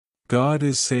God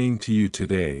is saying to you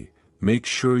today, make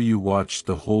sure you watch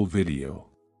the whole video.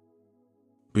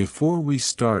 Before we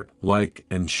start, like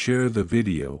and share the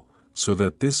video, so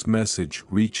that this message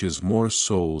reaches more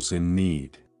souls in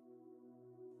need.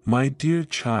 My dear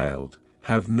child,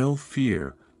 have no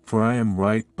fear, for I am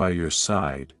right by your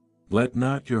side. Let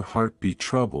not your heart be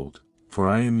troubled, for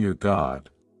I am your God.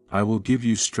 I will give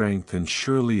you strength and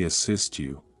surely assist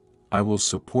you. I will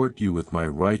support you with my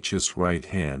righteous right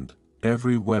hand.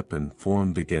 Every weapon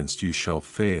formed against you shall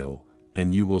fail,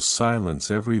 and you will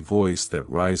silence every voice that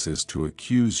rises to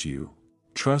accuse you.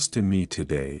 Trust in me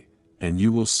today, and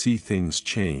you will see things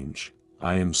change.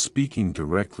 I am speaking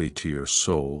directly to your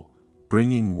soul,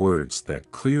 bringing words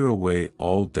that clear away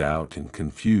all doubt and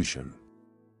confusion.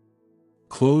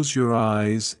 Close your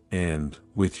eyes and,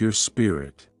 with your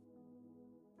spirit,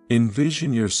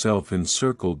 envision yourself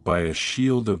encircled by a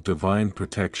shield of divine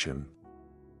protection.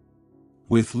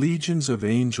 With legions of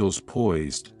angels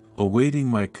poised, awaiting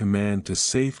my command to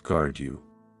safeguard you,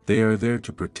 they are there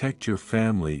to protect your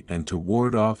family and to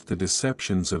ward off the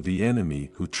deceptions of the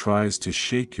enemy who tries to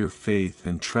shake your faith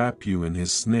and trap you in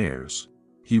his snares.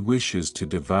 He wishes to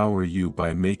devour you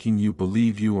by making you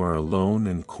believe you are alone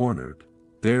and cornered.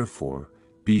 Therefore,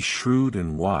 be shrewd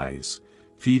and wise,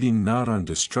 feeding not on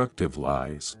destructive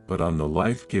lies but on the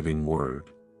life-giving word.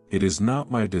 It is not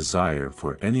my desire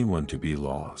for anyone to be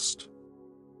lost.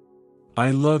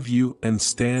 I love you and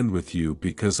stand with you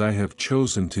because I have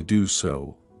chosen to do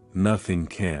so. Nothing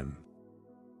can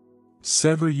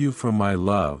sever you from my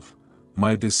love.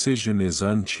 My decision is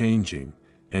unchanging,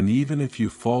 and even if you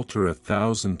falter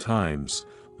 1,000 times,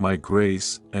 my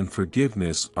grace and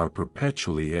forgiveness are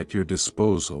perpetually at your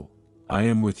disposal. I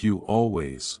am with you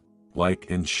always.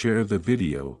 Like and share the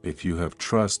video if you have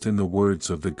trust in the words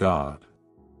of the God.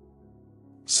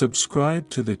 Subscribe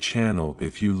to the channel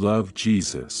if you love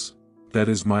Jesus. That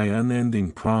is my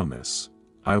unending promise.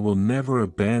 I will never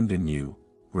abandon you.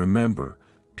 Remember,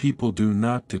 people do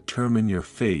not determine your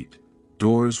fate.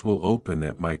 Doors will open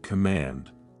at my command.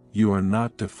 You are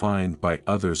not defined by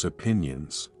others'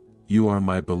 opinions. You are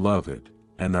my beloved,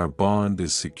 and our bond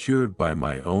is secured by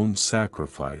my own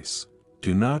sacrifice.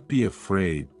 Do not be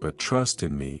afraid but trust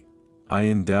in me. I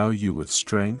endow you with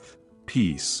strength,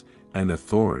 peace, and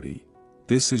authority.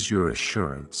 This is your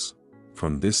assurance.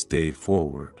 From this day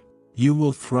forward, you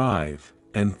will thrive,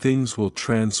 and things will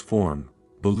transform.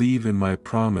 Believe in my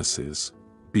promises.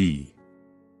 Be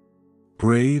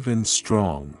brave and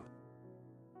strong.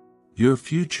 Your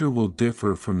future will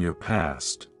differ from your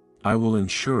past. I will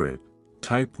ensure it.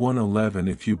 Type 111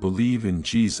 if you believe in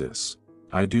Jesus.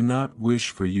 I do not wish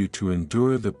for you to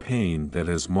endure the pain that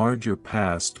has marred your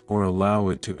past or allow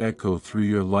it to echo through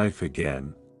your life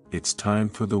again. It's time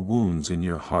for the wounds in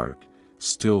your heart,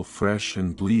 still fresh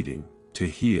and bleeding, to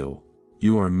heal.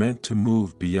 You are meant to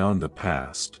move beyond the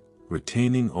past,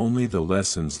 retaining only the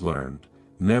lessons learned,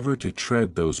 never to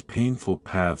tread those painful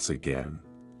paths again.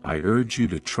 I urge you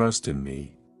to trust in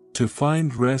me, to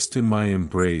find rest in my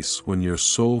embrace when your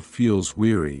soul feels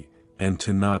weary, and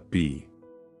to not be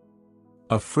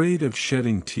afraid of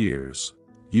shedding tears.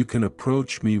 You can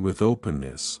approach me with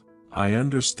openness. I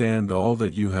understand all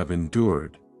that you have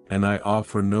endured, and I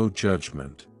offer no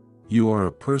judgment. You are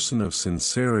a person of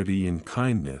sincerity and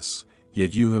kindness,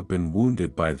 yet you have been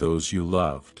wounded by those you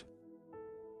loved.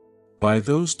 By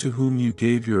those to whom you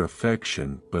gave your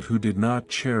affection but who did not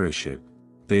cherish it.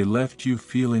 They left you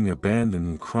feeling abandoned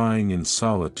and crying in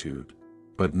solitude.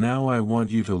 But now I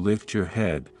want you to lift your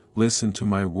head, listen to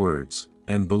my words,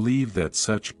 and believe that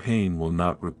such pain will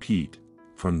not repeat.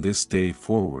 From this day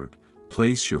forward,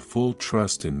 place your full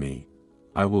trust in me.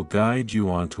 I will guide you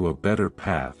onto a better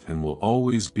path and will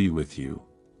always be with you.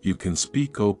 You can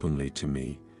speak openly to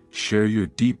me, share your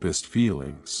deepest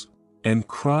feelings, and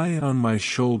cry on my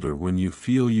shoulder when you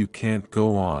feel you can't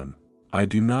go on. I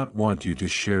do not want you to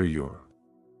share your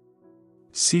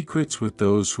secrets with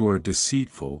those who are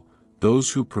deceitful,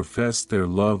 those who profess their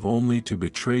love only to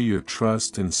betray your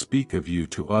trust and speak of you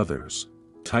to others.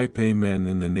 Type Amen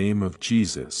in the name of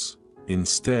Jesus.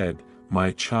 Instead,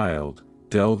 my child,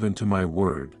 delve into my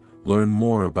word, learn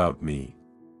more about me.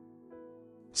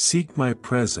 Seek my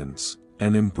presence,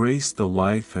 and embrace the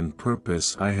life and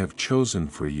purpose I have chosen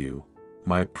for you.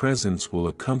 My presence will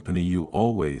accompany you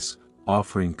always,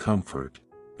 offering comfort.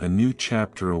 A new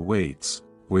chapter awaits,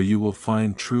 where you will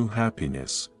find true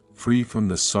happiness, free from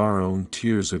the sorrow and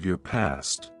tears of your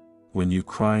past. When you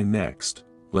cry next,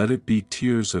 let it be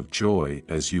tears of joy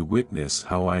as you witness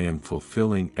how I am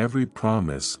fulfilling every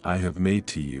promise I have made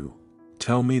to you.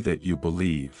 Tell me that you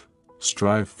believe.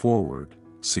 Strive forward,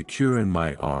 secure in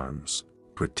my arms,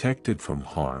 protected from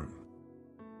harm.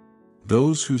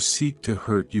 Those who seek to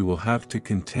hurt you will have to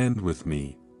contend with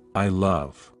me. I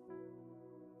love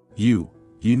you.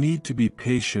 You need to be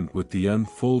patient with the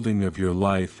unfolding of your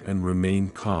life and remain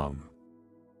calm.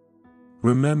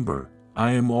 Remember,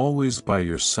 I am always by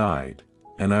your side,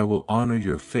 and I will honor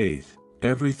your faith.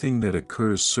 Everything that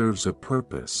occurs serves a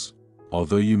purpose,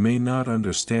 although you may not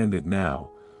understand it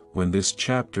now. When this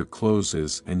chapter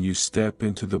closes and you step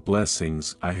into the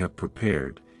blessings I have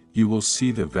prepared, you will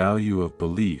see the value of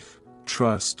belief,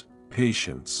 trust,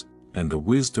 patience, and the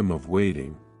wisdom of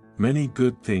waiting. Many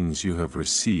good things you have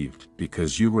received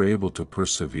because you were able to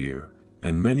persevere,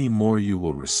 and many more you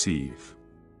will receive.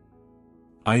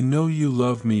 I know you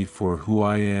love me for who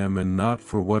I am and not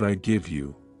for what I give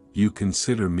you. You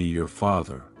consider me your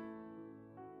Father,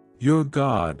 your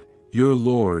God, your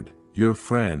Lord, your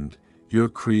friend, your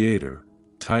Creator.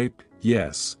 Type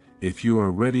yes if you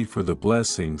are ready for the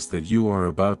blessings that you are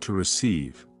about to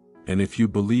receive, and if you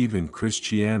believe in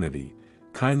Christianity,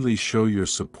 kindly show your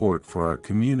support for our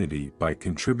community by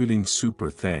contributing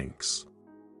super thanks.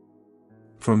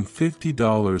 From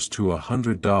 $50 to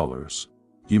 $100,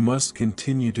 you must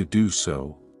continue to do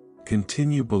so.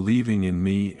 Continue believing in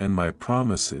me and my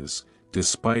promises,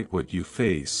 despite what you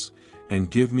face, and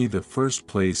give me the first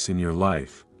place in your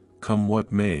life, come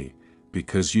what may,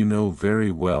 because you know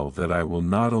very well that I will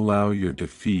not allow your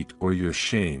defeat or your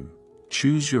shame.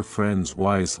 Choose your friends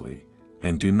wisely,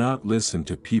 and do not listen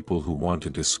to people who want to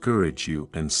discourage you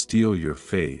and steal your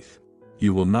faith.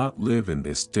 You will not live in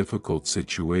this difficult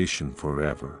situation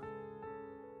forever.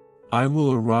 I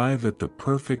will arrive at the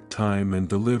perfect time and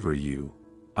deliver you.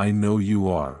 I know you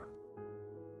are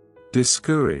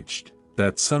discouraged,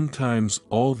 that sometimes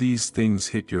all these things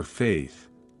hit your faith,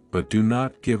 but do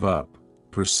not give up,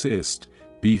 persist,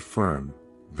 be firm.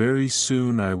 Very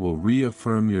soon I will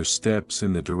reaffirm your steps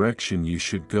in the direction you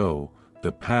should go,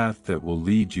 the path that will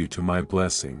lead you to my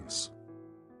blessings.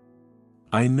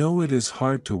 I know it is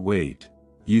hard to wait,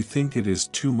 you think it is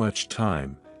too much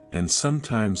time, and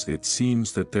sometimes it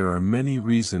seems that there are many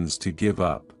reasons to give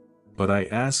up, but I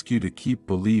ask you to keep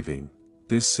believing.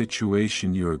 This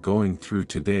situation you are going through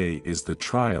today is the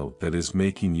trial that is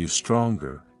making you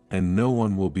stronger, and no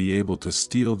one will be able to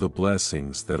steal the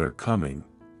blessings that are coming.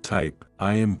 Type,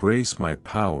 I embrace my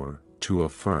power, to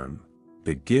affirm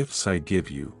the gifts I give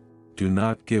you. Do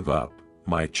not give up,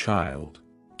 my child.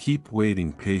 Keep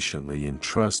waiting patiently and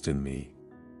trust in me.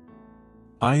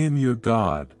 I am your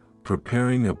God,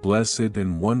 preparing a blessed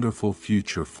and wonderful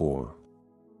future for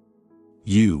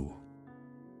you.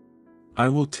 I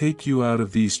will take you out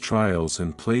of these trials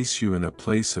and place you in a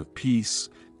place of peace,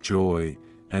 joy,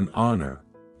 and honor.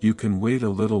 You can wait a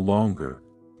little longer.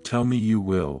 Tell me you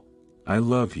will. I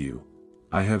love you.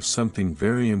 I have something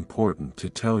very important to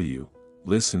tell you.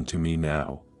 Listen to me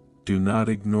now. Do not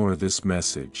ignore this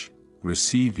message.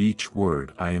 Receive each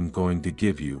word I am going to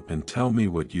give you and tell me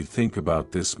what you think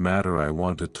about this matter I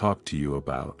want to talk to you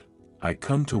about. I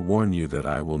come to warn you that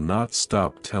I will not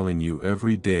stop telling you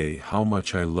every day how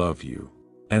much I love you,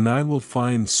 and I will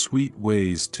find sweet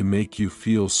ways to make you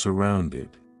feel surrounded,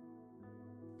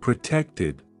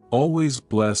 protected, always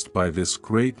blessed by this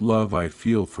great love I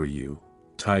feel for you.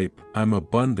 Type, I'm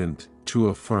abundant, to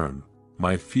affirm.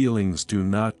 My feelings do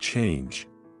not change.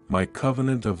 My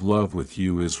covenant of love with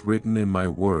you is written in my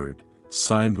word,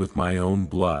 signed with my own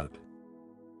blood,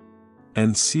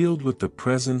 and sealed with the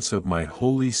presence of my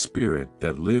Holy Spirit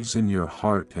that lives in your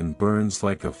heart and burns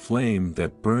like a flame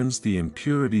that burns the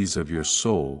impurities of your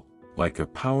soul, like a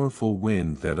powerful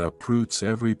wind that uproots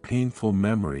every painful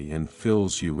memory and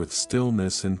fills you with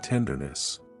stillness and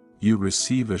tenderness. You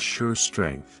receive a sure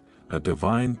strength, a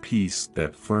divine peace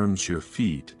that firms your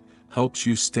feet, helps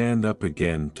you stand up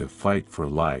again to fight for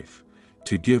life,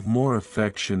 to give more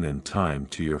affection and time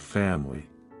to your family.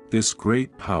 This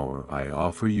great power I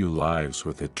offer you lives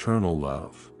with eternal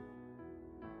love.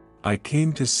 I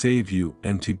came to save you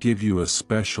and to give you a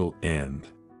special and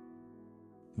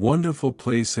wonderful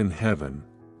place in heaven.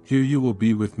 Here you will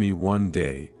be with me one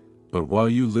day, but while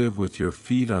you live with your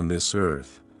feet on this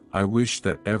earth, I wish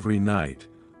that every night,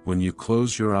 when you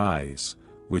close your eyes,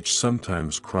 which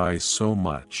sometimes cry so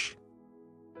much,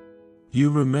 you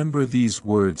remember these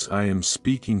words I am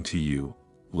speaking to you.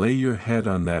 Lay your head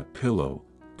on that pillow,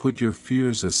 put your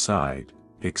fears aside,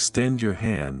 extend your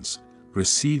hands,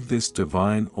 receive this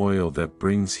divine oil that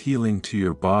brings healing to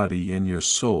your body and your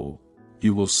soul.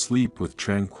 You will sleep with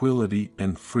tranquility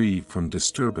and free from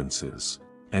disturbances,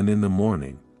 and in the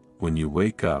morning, when you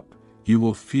wake up, you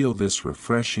will feel this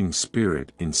refreshing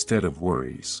spirit instead of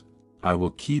worries. I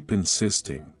will keep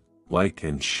insisting. Like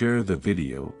and share the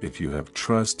video if you have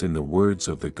trust in the words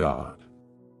of the God.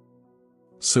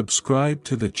 Subscribe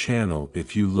to the channel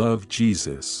if you love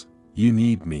Jesus. You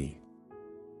need me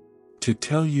to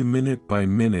tell you minute by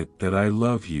minute that I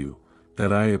love you,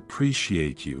 that I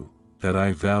appreciate you, that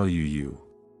I value you.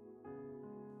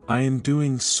 I am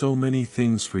doing so many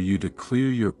things for you to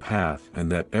clear your path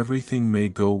and that everything may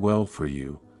go well for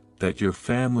you, that your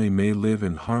family may live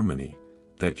in harmony,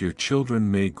 that your children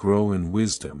may grow in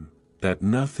wisdom, that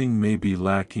nothing may be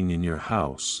lacking in your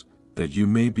house, that you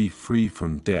may be free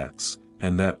from debts,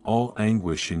 and that all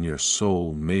anguish in your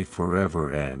soul may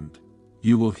forever end.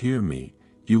 You will hear me,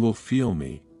 you will feel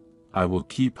me. I will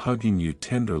keep hugging you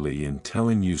tenderly and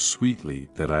telling you sweetly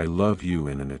that I love you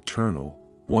in an eternal,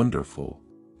 wonderful,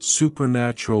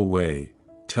 supernatural way.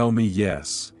 Tell me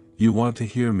yes, you want to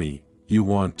hear me, you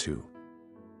want to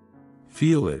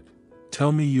feel it.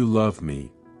 Tell me you love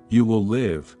me, you will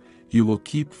live, you will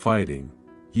keep fighting.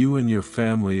 You and your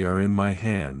family are in my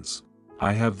hands.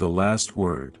 I have the last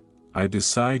word. I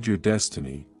decide your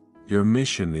destiny. Your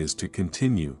mission is to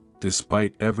continue,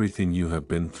 despite everything you have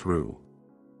been through.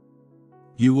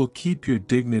 You will keep your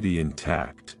dignity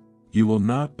intact. You will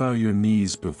not bow your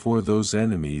knees before those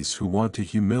enemies who want to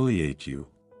humiliate you.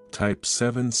 Type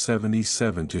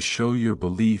 777 to show your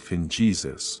belief in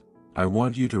Jesus. I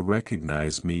want you to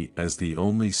recognize me as the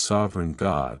only sovereign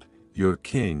God, your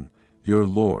King, your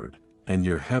Lord, and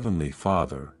your Heavenly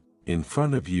Father. In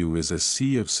front of you is a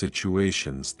sea of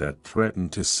situations that threaten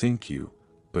to sink you,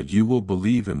 but you will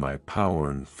believe in my power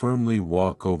and firmly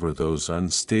walk over those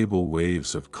unstable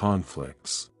waves of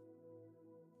conflicts.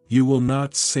 You will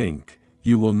not sink,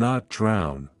 you will not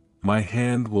drown, my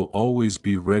hand will always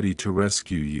be ready to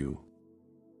rescue you.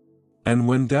 And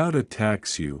when doubt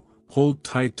attacks you, hold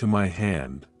tight to my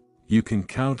hand. You can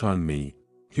count on me.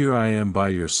 Here I am by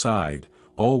your side,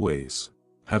 always.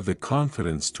 Have the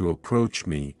confidence to approach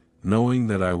me, knowing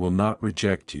that I will not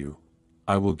reject you.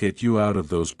 I will get you out of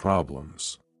those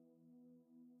problems.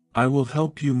 I will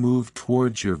help you move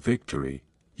towards your victory,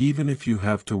 even if you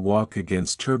have to walk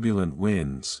against turbulent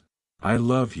winds. I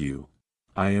love you.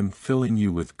 I am filling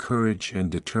you with courage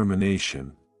and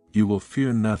determination. You will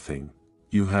fear nothing.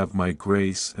 You have my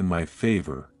grace and my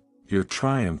favor. Your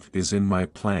triumph is in my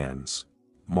plans.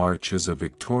 March as a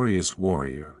victorious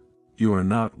warrior. You are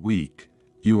not weak.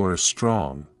 You are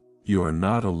strong. You are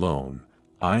not alone.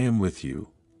 I am with you.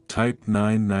 Type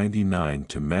 999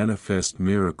 to manifest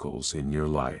miracles in your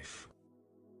life.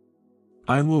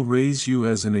 I will raise you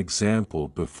as an example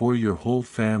before your whole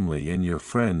family and your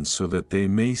friends so that they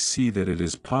may see that it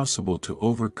is possible to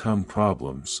overcome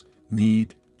problems,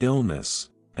 need, illness,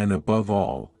 and above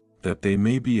all, that they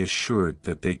may be assured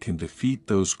that they can defeat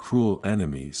those cruel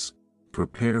enemies.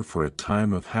 Prepare for a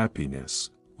time of happiness,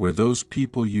 where those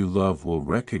people you love will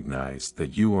recognize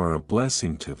that you are a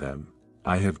blessing to them.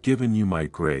 I have given you my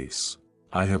grace.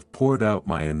 I have poured out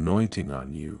my anointing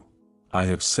on you. I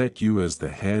have set you as the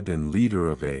head and leader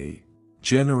of a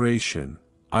generation.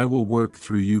 I will work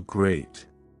through you great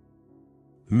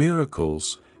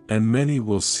miracles, and many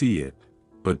will see it.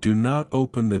 But do not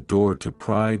open the door to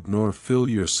pride nor fill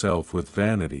yourself with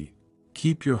vanity.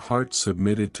 Keep your heart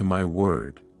submitted to my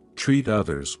word. Treat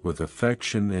others with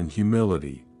affection and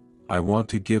humility. I want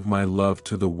to give my love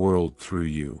to the world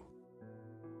through you.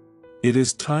 It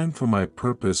is time for my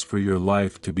purpose for your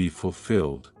life to be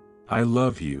fulfilled. I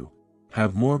love you.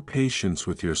 Have more patience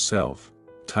with yourself.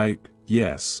 Type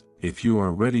yes if you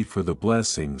are ready for the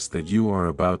blessings that you are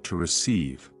about to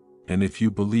receive, and if you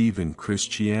believe in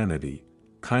Christianity.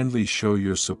 Kindly show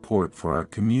your support for our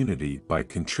community by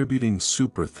contributing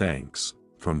super thanks,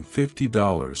 from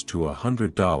 $50 to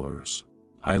 $100.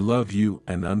 I love you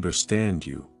and understand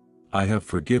you. I have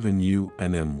forgiven you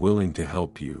and am willing to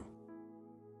help you.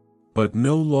 But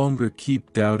no longer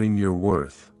keep doubting your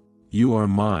worth. You are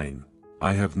mine.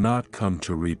 I have not come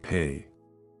to repay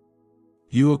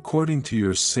you according to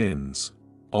your sins.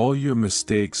 All your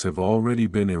mistakes have already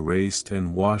been erased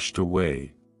and washed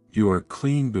away. You are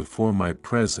clean before my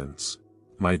presence.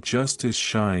 My justice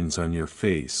shines on your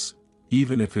face,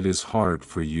 even if it is hard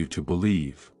for you to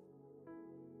believe.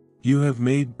 You have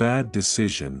made bad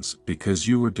decisions because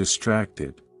you were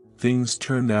distracted. Things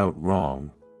turned out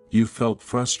wrong. You felt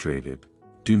frustrated.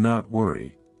 Do not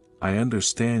worry. I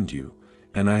understand you,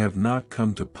 and I have not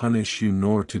come to punish you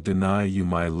nor to deny you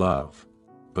my love.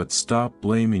 But stop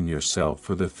blaming yourself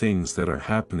for the things that are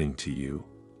happening to you.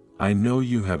 I know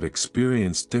you have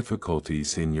experienced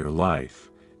difficulties in your life,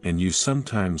 and you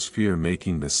sometimes fear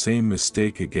making the same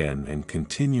mistake again and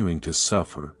continuing to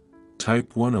suffer.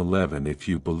 Type 111 if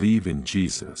you believe in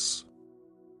Jesus.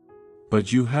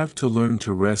 But you have to learn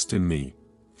to rest in me.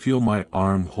 Feel my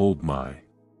arm hold my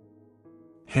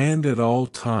hand at all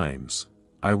times.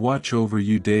 I watch over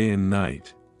you day and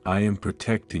night, I am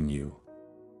protecting you.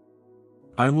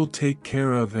 I will take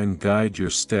care of and guide your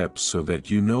steps so that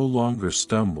you no longer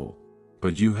stumble,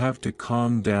 but you have to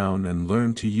calm down and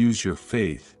learn to use your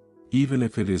faith, even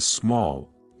if it is small.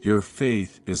 Your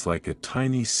faith is like a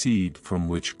tiny seed from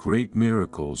which great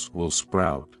miracles will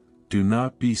sprout. Do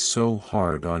not be so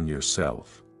hard on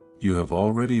yourself. You have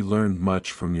already learned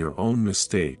much from your own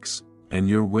mistakes, and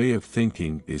your way of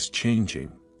thinking is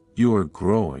changing. You are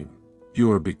growing.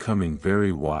 You are becoming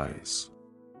very wise.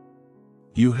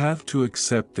 You have to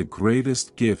accept the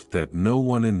greatest gift that no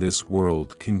one in this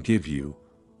world can give you.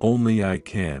 Only I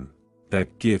can.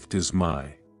 That gift is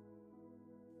my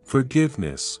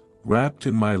forgiveness, wrapped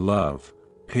in my love,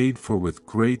 paid for with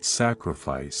great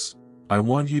sacrifice. I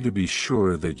want you to be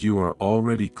sure that you are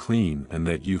already clean and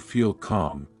that you feel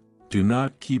calm. Do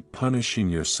not keep punishing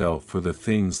yourself for the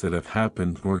things that have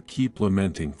happened nor keep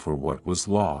lamenting for what was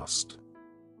lost.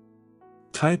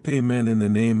 Type Amen in the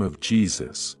name of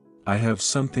Jesus. I have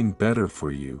something better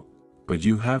for you, but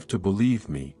you have to believe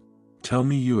me. Tell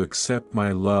me you accept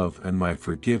my love and my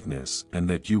forgiveness and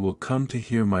that you will come to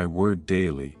hear my word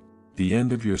daily. The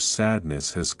end of your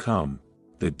sadness has come.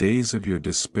 The days of your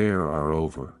despair are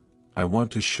over. I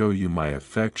want to show you my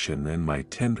affection and my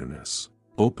tenderness.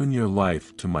 Open your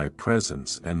life to my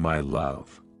presence and my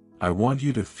love. I want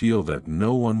you to feel that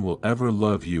no one will ever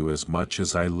love you as much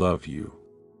as I love you.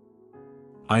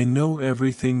 I know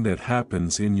everything that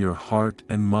happens in your heart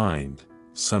and mind.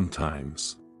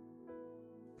 Sometimes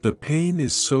the pain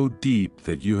is so deep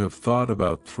that you have thought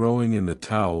about throwing in the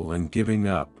towel and giving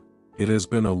up. It has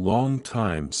been a long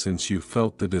time since you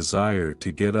felt the desire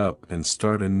to get up and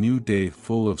start a new day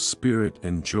full of spirit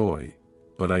and joy,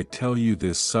 but I tell you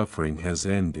this suffering has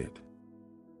ended.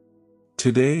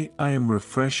 Today I am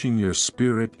refreshing your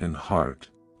spirit and heart.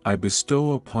 I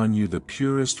bestow upon you the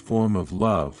purest form of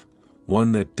love,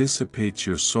 one that dissipates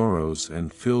your sorrows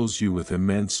and fills you with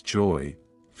immense joy.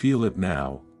 Feel it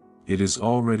now. It is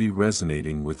already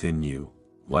resonating within you.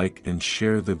 Like and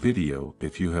share the video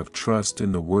if you have trust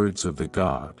in the words of the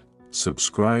God.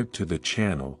 Subscribe to the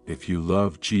channel if you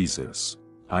love Jesus.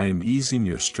 I am easing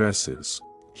your stresses,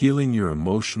 healing your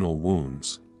emotional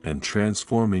wounds, and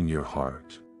transforming your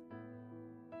heart.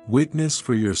 Witness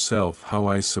for yourself how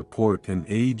I support and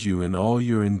aid you in all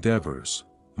your endeavors.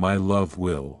 My love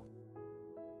will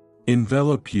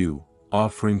envelop you,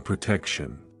 offering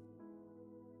protection.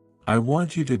 I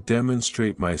want you to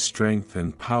demonstrate my strength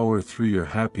and power through your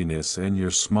happiness and your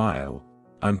smile.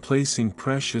 I'm placing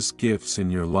precious gifts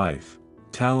in your life,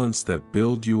 talents that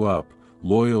build you up,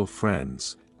 loyal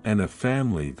friends, and a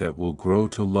family that will grow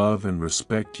to love and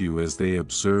respect you as they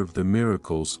observe the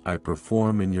miracles I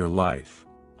perform in your life.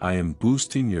 I am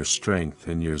boosting your strength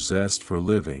and your zest for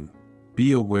living.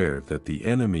 Be aware that the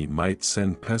enemy might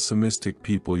send pessimistic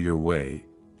people your way,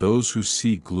 those who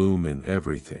see gloom in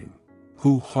everything,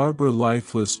 who harbor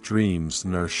lifeless dreams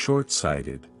and are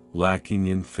short-sighted, lacking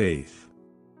in faith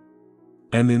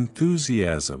and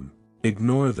enthusiasm.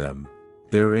 Ignore them.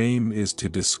 Their aim is to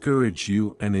discourage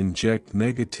you and inject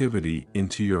negativity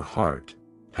into your heart.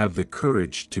 Have the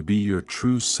courage to be your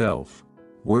true self.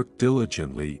 Work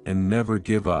diligently and never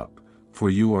give up, for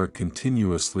you are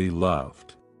continuously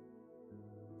loved,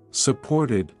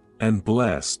 supported, and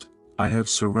blessed. I have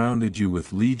surrounded you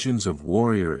with legions of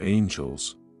warrior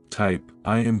angels. Type,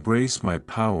 I embrace my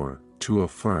power, to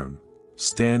affirm.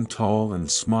 Stand tall and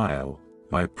smile,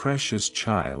 my precious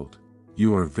child.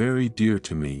 You are very dear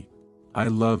to me. I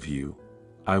love you.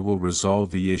 I will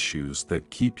resolve the issues that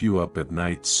keep you up at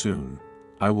night soon.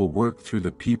 I will work through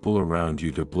the people around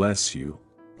you to bless you.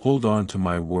 Hold on to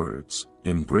my words,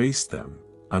 embrace them.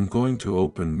 I'm going to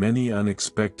open many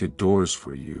unexpected doors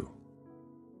for you.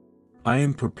 I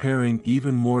am preparing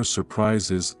even more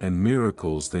surprises and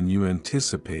miracles than you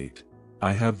anticipate.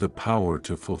 I have the power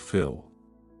to fulfill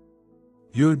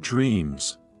your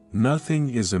dreams. Nothing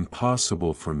is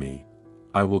impossible for me.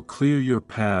 I will clear your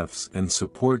paths and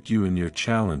support you in your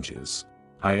challenges.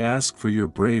 I ask for your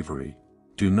bravery.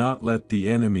 Do not let the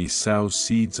enemy sow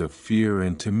seeds of fear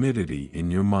and timidity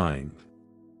in your mind.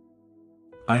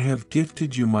 I have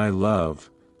gifted you my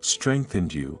love,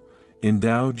 strengthened you,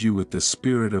 endowed you with the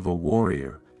spirit of a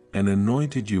warrior, and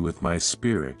anointed you with my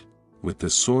spirit, with the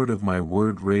sword of my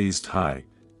word raised high.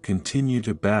 Continue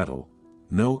to battle.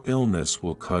 No illness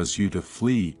will cause you to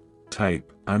flee.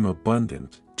 Type, I'm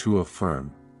abundant, to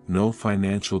affirm. No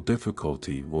financial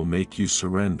difficulty will make you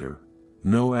surrender.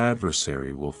 No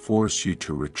adversary will force you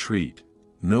to retreat.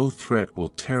 No threat will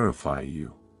terrify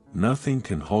you. Nothing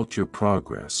can halt your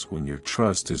progress when your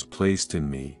trust is placed in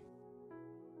me.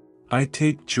 I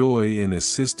take joy in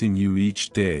assisting you each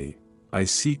day. I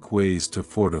seek ways to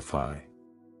fortify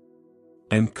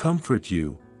and comfort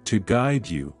you, to guide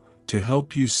you, to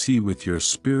help you see with your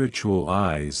spiritual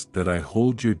eyes that I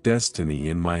hold your destiny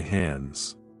in my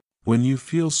hands. When you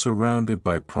feel surrounded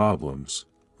by problems,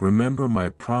 remember my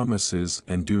promises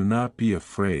and do not be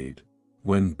afraid.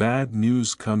 When bad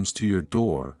news comes to your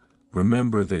door,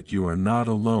 remember that you are not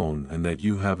alone and that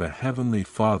you have a heavenly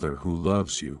Father who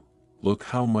loves you. Look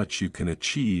how much you can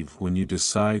achieve when you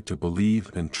decide to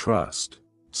believe and trust.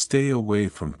 Stay away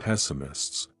from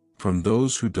pessimists, from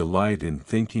those who delight in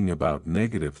thinking about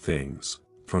negative things,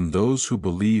 from those who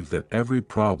believe that every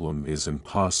problem is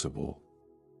impossible.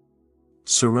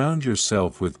 Surround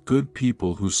yourself with good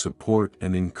people who support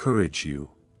and encourage you.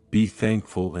 Be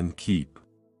thankful and keep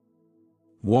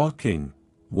walking.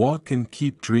 Walk and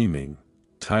keep dreaming.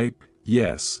 Type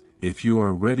yes if you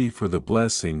are ready for the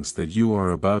blessings that you are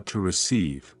about to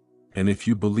receive, and if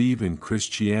you believe in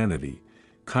Christianity,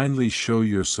 kindly show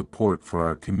your support for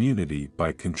our community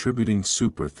by contributing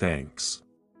super thanks.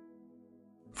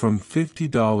 From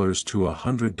 $50 to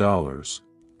 $100,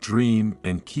 dream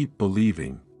and keep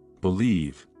believing.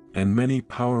 Believe, and many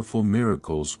powerful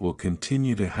miracles will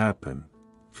continue to happen.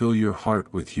 Fill your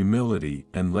heart with humility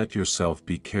and let yourself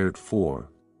be cared for.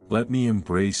 Let me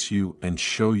embrace you and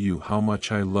show you how much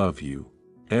I love you.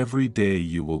 Every day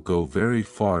you will go very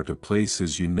far to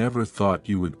places you never thought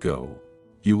you would go.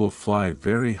 You will fly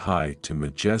very high to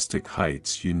majestic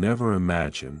heights you never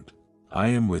imagined. I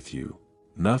am with you.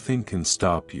 Nothing can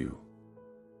stop you.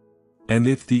 And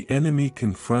if the enemy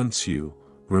confronts you,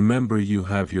 remember you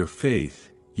have your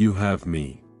faith, you have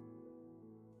me.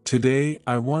 Today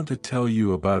I want to tell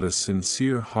you about a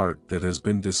sincere heart that has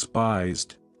been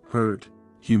despised, hurt,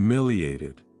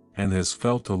 humiliated, and has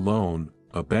felt alone,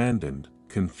 abandoned,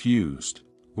 confused,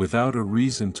 without a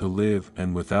reason to live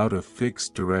and without a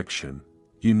fixed direction.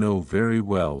 You know very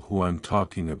well who I'm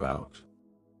talking about.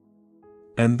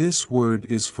 And this word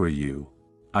is for you.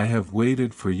 I have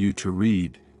waited for you to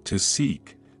read, to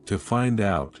seek, to find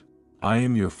out. I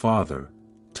am your Father.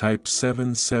 Type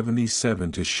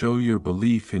 777 to show your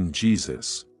belief in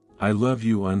Jesus. I love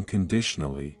you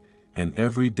unconditionally, and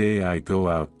every day I go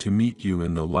out to meet you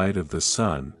in the light of the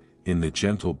sun, in the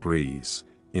gentle breeze,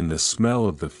 in the smell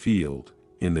of the field,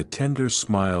 in the tender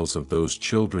smiles of those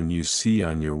children you see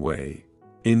on your way,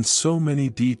 in so many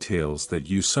details that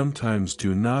you sometimes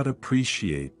do not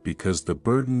appreciate because the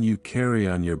burden you carry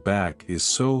on your back is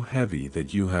so heavy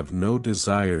that you have no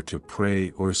desire to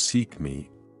pray or seek me.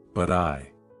 But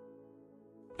I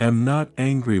am not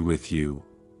angry with you.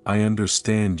 I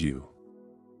understand you.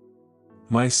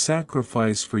 My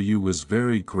sacrifice for you was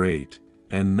very great,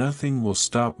 and nothing will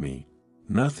stop me.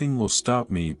 Nothing will stop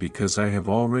me because I have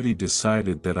already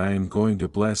decided that I am going to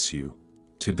bless you.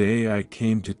 Today I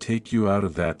came to take you out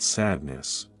of that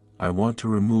sadness. I want to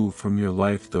remove from your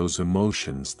life those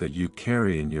emotions that you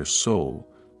carry in your soul,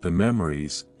 the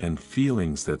memories and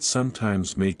feelings that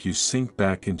sometimes make you sink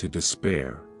back into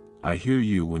despair. I hear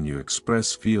you when you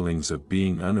express feelings of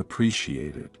being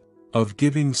unappreciated, of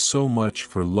giving so much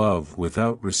for love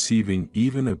without receiving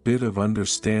even a bit of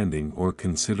understanding or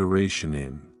consideration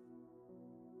in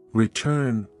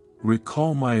return.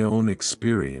 Recall my own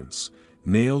experience,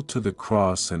 nailed to the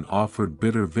cross and offered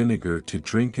bitter vinegar to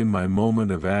drink in my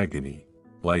moment of agony.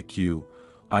 Like you,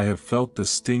 I have felt the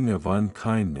sting of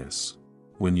unkindness,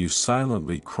 when you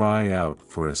silently cry out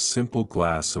for a simple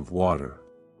glass of water,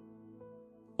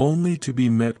 only to be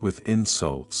met with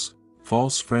insults,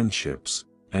 false friendships,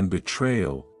 and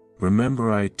betrayal.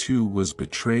 Remember, I too was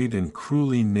betrayed and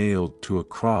cruelly nailed to a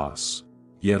cross,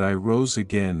 yet I rose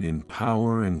again in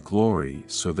power and glory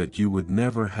so that you would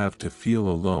never have to feel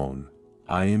alone.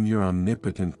 I am your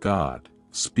omnipotent God,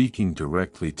 speaking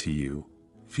directly to you.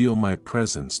 Feel my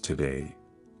presence today.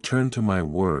 Turn to my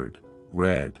word,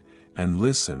 read, and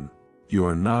listen. You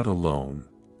are not alone.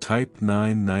 Type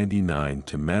 999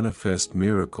 to manifest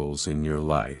miracles in your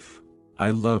life.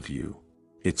 I love you.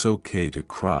 It's okay to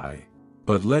cry,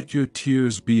 but let your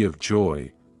tears be of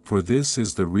joy, for this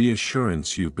is the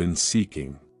reassurance you've been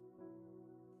seeking.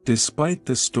 Despite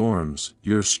the storms,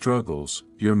 your struggles,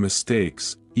 your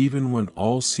mistakes, even when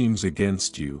all seems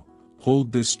against you,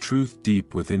 hold this truth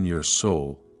deep within your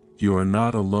soul. You are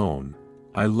not alone.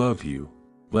 I love you.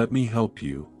 Let me help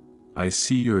you. I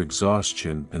see your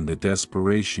exhaustion and the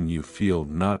desperation you feel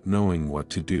not knowing what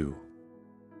to do.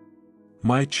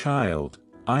 My child,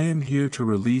 I am here to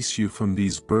release you from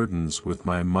these burdens with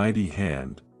my mighty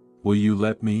hand. Will you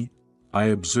let me? I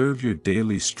observe your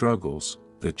daily struggles,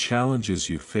 the challenges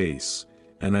you face,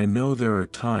 and I know there are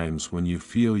times when you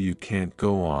feel you can't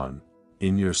go on.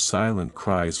 In your silent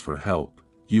cries for help,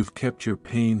 you've kept your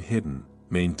pain hidden,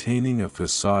 maintaining a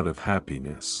facade of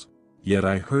happiness. Yet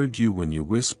I heard you when you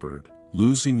whispered,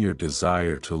 losing your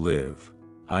desire to live.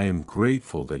 I am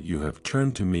grateful that you have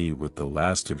turned to me with the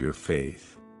last of your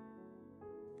faith.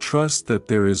 Trust that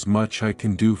there is much I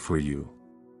can do for you.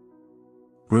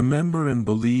 Remember and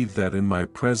believe that in my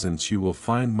presence you will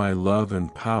find my love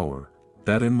and power,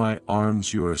 that in my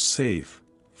arms you are safe.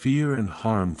 Fear and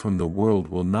harm from the world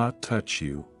will not touch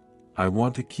you. I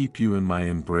want to keep you in my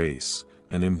embrace,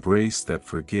 an embrace that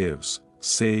forgives,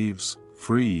 saves,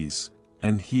 frees,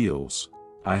 and heals.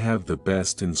 I have the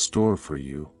best in store for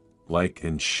you. Like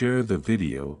and share the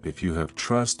video if you have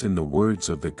trust in the words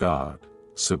of the God.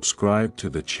 Subscribe to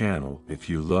the channel if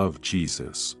you love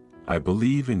Jesus. I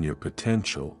believe in your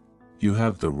potential. You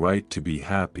have the right to be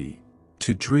happy,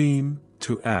 to dream,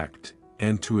 to act,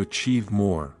 and to achieve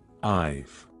more.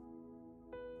 I've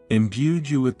imbued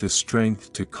you with the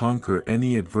strength to conquer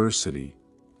any adversity.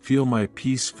 Feel my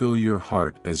peace fill your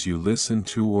heart as you listen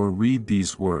to or read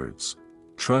these words.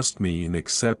 Trust me and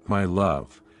accept my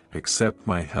love, accept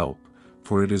my help,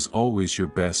 for it is always your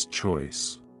best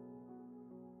choice.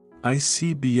 I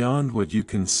see beyond what you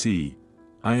can see.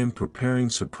 I am preparing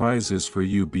surprises for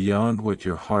you beyond what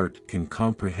your heart can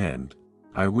comprehend.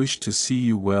 I wish to see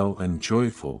you well and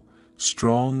joyful,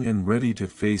 strong and ready to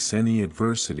face any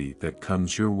adversity that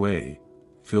comes your way.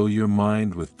 Fill your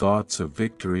mind with thoughts of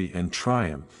victory and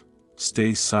triumph.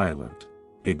 Stay silent.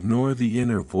 Ignore the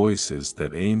inner voices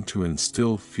that aim to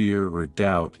instill fear or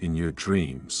doubt in your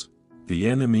dreams. The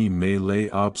enemy may lay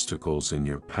obstacles in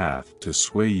your path to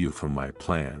sway you from my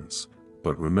plans,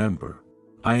 but remember,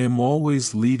 I am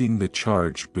always leading the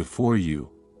charge before you.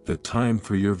 The time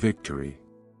for your victory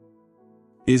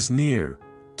is near.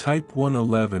 Type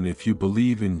 111 if you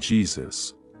believe in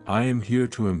Jesus. I am here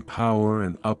to empower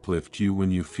and uplift you when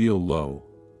you feel low.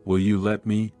 Will you let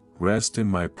me rest in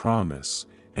my promise,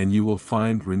 and you will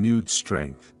find renewed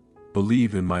strength.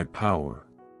 Believe in my power,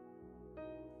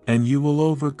 and you will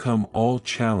overcome all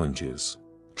challenges.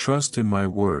 Trust in my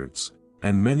words,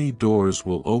 and many doors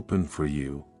will open for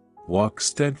you. Walk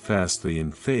steadfastly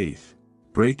in faith,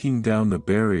 breaking down the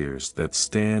barriers that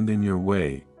stand in your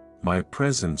way. My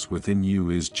presence within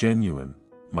you is genuine.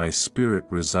 My spirit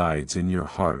resides in your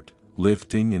heart,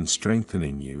 lifting and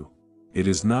strengthening you. It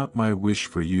is not my wish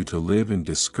for you to live in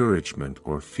discouragement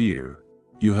or fear.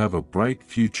 You have a bright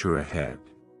future ahead.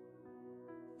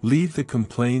 Leave the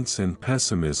complaints and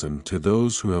pessimism to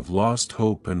those who have lost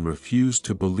hope and refuse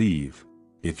to believe.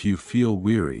 If you feel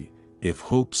weary, if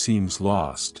hope seems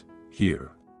lost,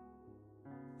 hear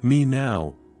me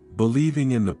now.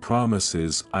 Believing in the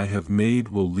promises I have made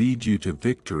will lead you to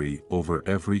victory over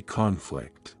every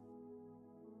conflict.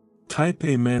 Type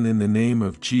Amen in the name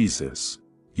of Jesus.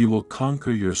 You will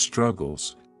conquer your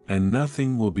struggles, and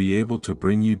nothing will be able to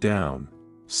bring you down.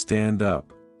 Stand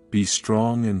up, be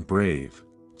strong and brave,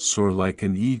 soar like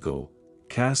an eagle,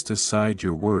 cast aside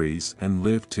your worries and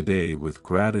live today with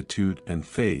gratitude and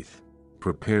faith.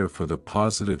 Prepare for the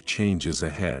positive changes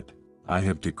ahead. I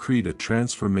have decreed a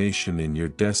transformation in your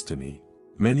destiny.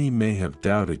 Many may have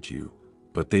doubted you,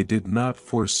 but they did not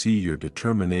foresee your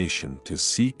determination to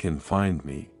seek and find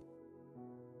me.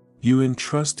 You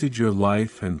entrusted your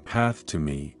life and path to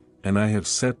me, and I have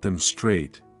set them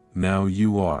straight. Now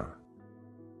you are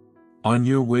on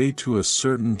your way to a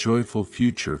certain joyful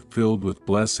future filled with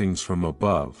blessings from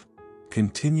above.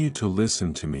 Continue to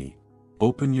listen to me.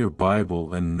 Open your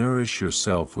Bible and nourish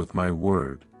yourself with my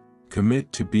word.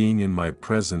 Commit to being in my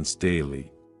presence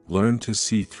daily. Learn to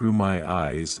see through my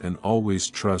eyes and always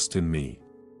trust in me.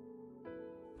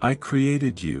 I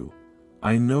created you.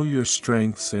 I know your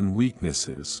strengths and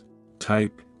weaknesses.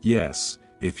 Type yes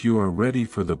if you are ready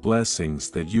for the blessings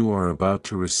that you are about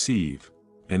to receive,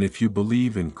 and if you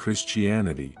believe in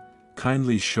Christianity,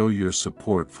 kindly show your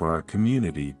support for our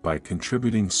community by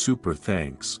contributing super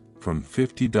thanks from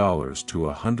 $50 to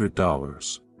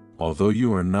 $100. Although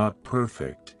you are not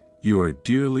perfect, you are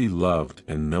dearly loved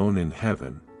and known in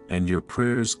heaven, and your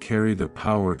prayers carry the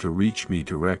power to reach me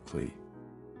directly.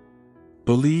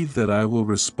 Believe that I will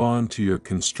respond to your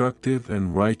constructive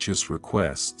and righteous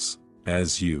requests.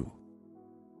 As you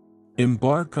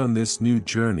embark on this new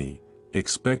journey,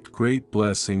 expect great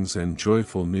blessings and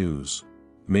joyful news.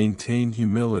 Maintain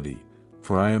humility,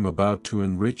 for I am about to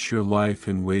enrich your life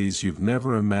in ways you've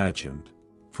never imagined.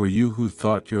 For you who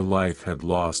thought your life had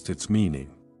lost its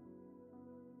meaning,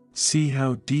 see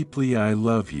how deeply I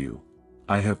love you.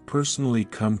 I have personally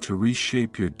come to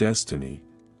reshape your destiny,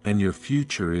 and your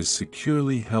future is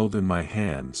securely held in my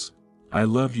hands. I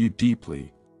love you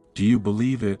deeply. Do you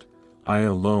believe it? I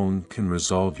alone can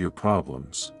resolve your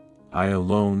problems. I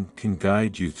alone can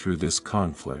guide you through this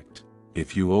conflict.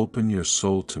 if you open your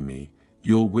soul to me,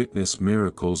 you'll witness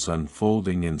miracles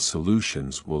unfolding and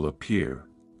solutions will appear.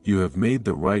 You have made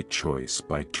the right choice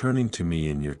by turning to me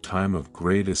in your time of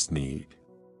greatest need.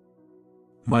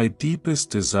 My deepest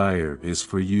desire is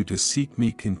for you to seek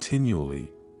me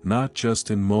continually, not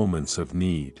just in moments of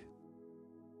need.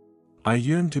 I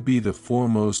yearn to be the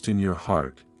foremost in your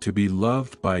heart, to be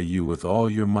loved by you with all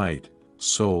your might,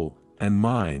 soul, and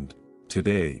mind.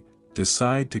 Today,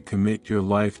 decide to commit your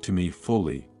life to me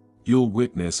fully. You'll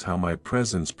witness how my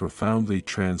presence profoundly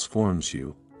transforms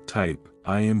you. Type,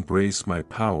 I embrace my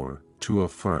power, to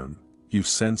affirm. You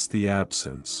sense the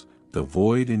absence, the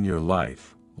void in your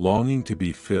life, longing to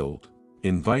be filled.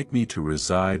 Invite me to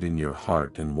reside in your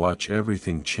heart and watch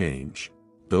everything change.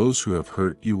 Those who have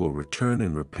hurt you will return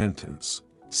in repentance,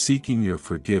 seeking your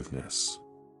forgiveness.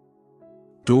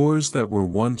 Doors that were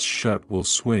once shut will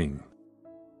swing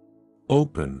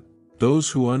open. Those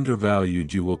who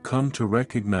undervalued you will come to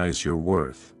recognize your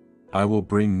worth. I will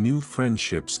bring new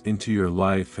friendships into your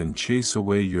life and chase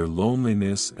away your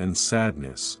loneliness and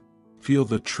sadness. Feel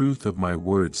the truth of my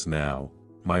words now.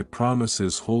 My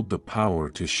promises hold the power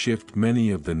to shift many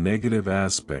of the negative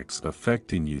aspects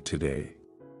affecting you today.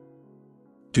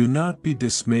 Do not be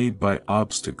dismayed by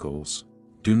obstacles.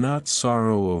 Do not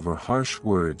sorrow over harsh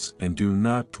words and do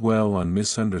not dwell on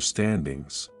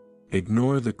misunderstandings.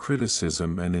 Ignore the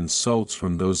criticism and insults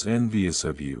from those envious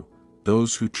of you,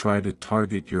 those who try to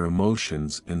target your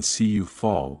emotions and see you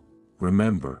fall.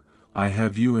 Remember, I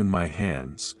have you in my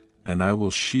hands, and I will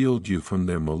shield you from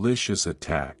their malicious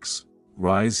attacks.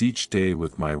 Rise each day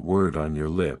with my word on your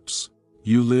lips.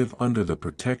 You live under the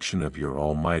protection of your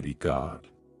Almighty God,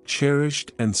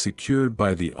 cherished and secured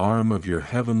by the arm of your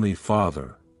Heavenly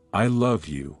Father. I love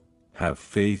you. Have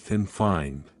faith and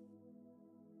find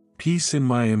peace in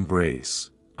my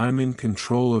embrace. I'm in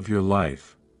control of your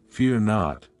life. Fear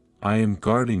not. I am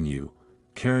guarding you,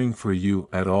 caring for you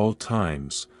at all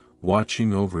times,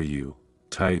 watching over you.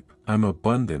 Type, I'm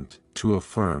abundant, to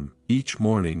affirm. Each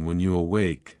morning when you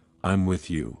awake, I'm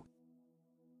with you.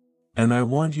 And I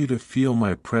want you to feel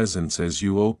my presence as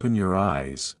you open your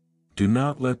eyes. Do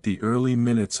not let the early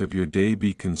minutes of your day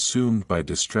be consumed by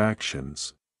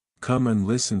distractions. Come and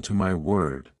listen to my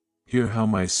word. Hear how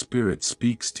my spirit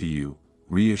speaks to you,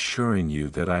 reassuring you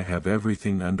that I have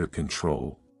everything under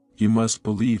control. You must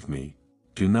believe me.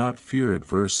 Do not fear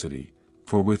adversity,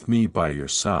 for with me by your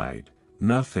side,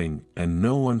 nothing and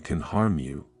no one can harm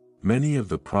you. Many of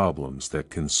the problems that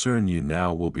concern you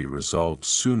now will be resolved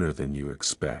sooner than you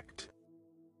expect.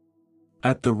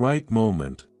 At the right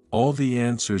moment, all the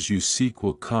answers you seek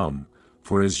will come,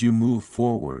 for as you move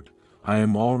forward, I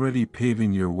am already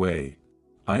paving your way.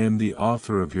 I am the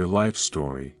author of your life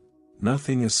story.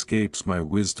 Nothing escapes my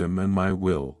wisdom and my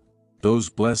will. Those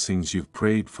blessings you've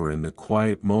prayed for in the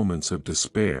quiet moments of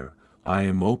despair, I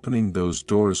am opening those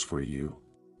doors for you.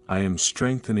 I am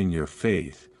strengthening your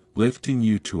faith, lifting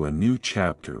you to a new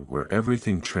chapter where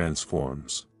everything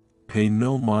transforms. Pay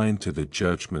no mind to the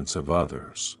judgments of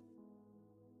others.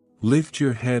 Lift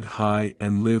your head high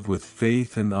and live with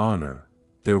faith and honor.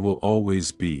 There will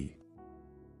always be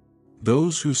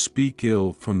those who speak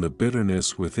ill from the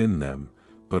bitterness within them,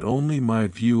 but only my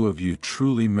view of you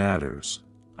truly matters.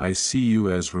 I see you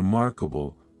as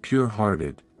remarkable,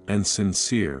 pure-hearted, and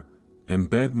sincere.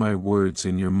 Embed my words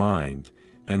in your mind,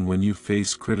 and when you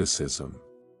face criticism,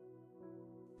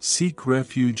 seek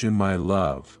refuge in my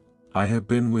love. I have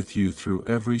been with you through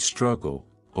every struggle,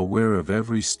 aware of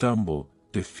every stumble,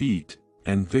 defeat,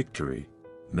 and victory.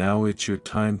 Now it's your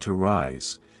time to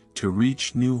rise, to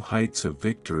reach new heights of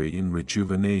victory and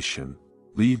rejuvenation.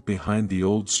 Leave behind the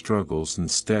old struggles and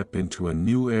step into a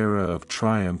new era of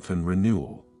triumph and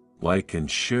renewal. Like and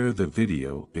share the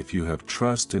video if you have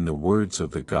trust in the words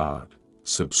of the God.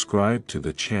 Subscribe to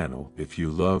the channel if you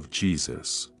love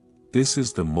Jesus. This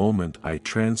is the moment I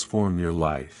transform your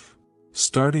life.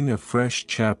 Starting a fresh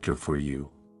chapter for you.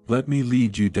 Let me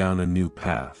lead you down a new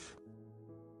path.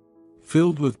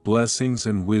 Filled with blessings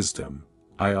and wisdom,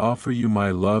 I offer you my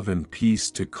love and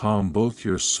peace to calm both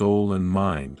your soul and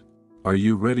mind. Are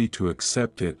you ready to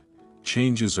accept it?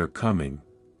 Changes are coming.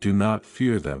 Do not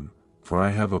fear them, for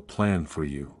I have a plan for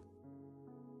you.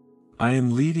 I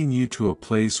am leading you to a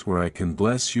place where I can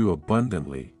bless you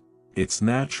abundantly. It's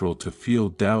natural to feel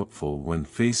doubtful when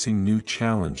facing new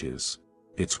challenges.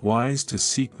 It's wise to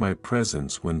seek my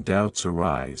presence when doubts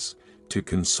arise, to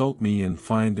consult me and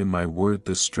find in my word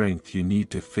the strength you need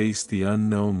to face the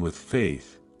unknown with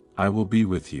faith. I will be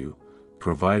with you,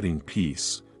 providing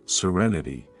peace,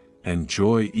 serenity, and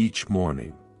joy each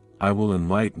morning. I will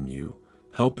enlighten you,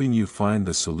 helping you find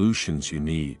the solutions you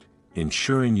need,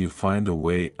 ensuring you find a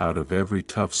way out of every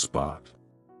tough spot.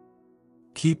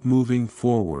 Keep moving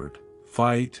forward,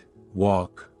 fight,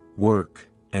 walk, work,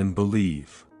 and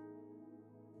believe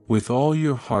with all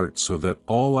your heart so that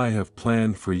all I have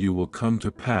planned for you will come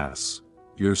to pass.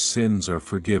 Your sins are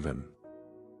forgiven.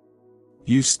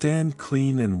 You stand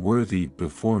clean and worthy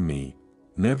before me.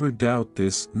 Never doubt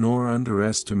this nor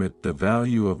underestimate the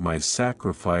value of my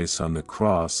sacrifice on the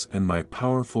cross and my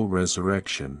powerful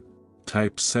resurrection.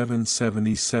 Type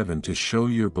 777 to show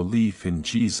your belief in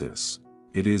Jesus.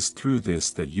 It is through this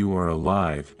that you are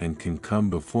alive and can come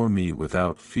before me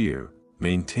without fear,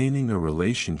 maintaining a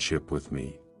relationship with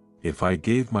me. If I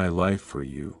gave my life for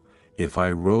you, if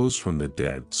I rose from the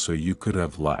dead so you could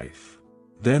have life,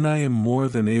 then I am more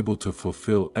than able to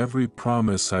fulfill every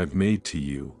promise I've made to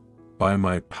you. By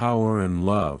my power and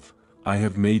love, I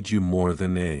have made you more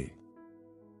than a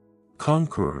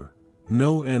conqueror.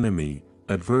 No enemy,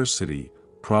 adversity,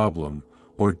 problem,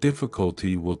 or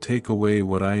difficulty will take away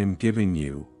what I am giving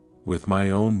you. With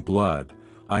my own blood,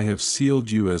 I have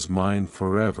sealed you as mine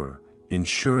forever,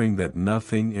 ensuring that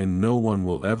nothing and no one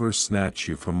will ever snatch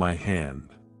you from my hand.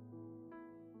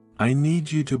 I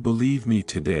need you to believe me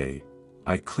today.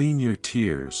 I clean your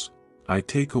tears. I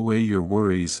take away your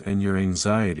worries and your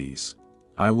anxieties.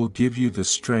 I will give you the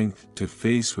strength to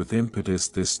face with impetus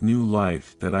this new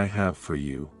life that I have for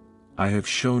you. I have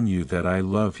shown you that I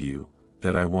love you,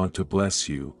 that I want to bless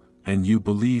you, and you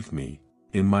believe me.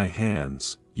 In my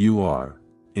hands, you are.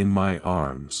 In my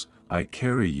arms, I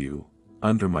carry you.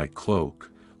 Under my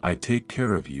cloak, I take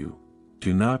care of you.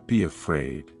 Do not be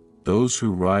afraid. Those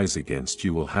who rise against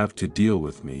you will have to deal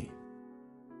with me.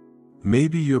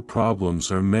 Maybe your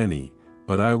problems are many,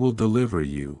 but I will deliver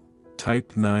you.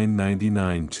 Type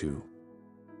 999 to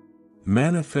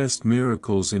manifest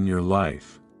miracles in your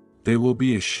life. They will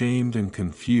be ashamed and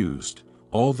confused,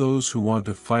 all those who want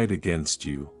to fight against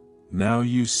you. Now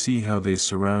you see how they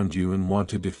surround you and want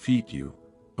to defeat you,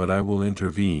 but I will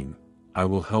intervene. I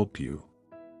will help you.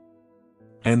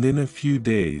 And in a few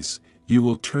days, you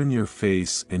will turn your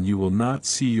face and you will not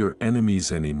see your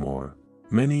enemies anymore.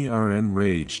 Many are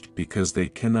enraged because they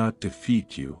cannot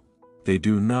defeat you. They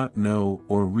do not know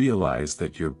or realize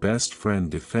that your best friend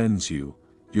defends you,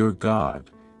 your God,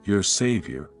 your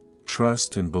Savior.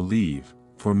 Trust and believe.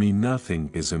 For me nothing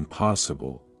is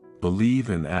impossible. Believe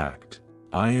and act.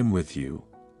 I am with you.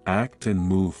 Act and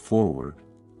move forward.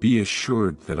 Be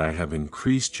assured that I have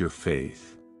increased your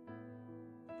faith.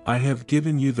 I have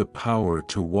given you the power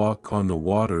to walk on the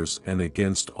waters, and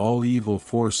against all evil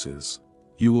forces,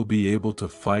 you will be able to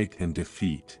fight and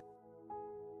defeat.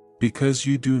 Because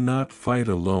you do not fight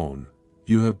alone,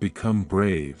 you have become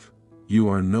brave. You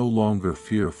are no longer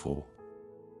fearful.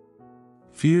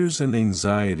 Fears and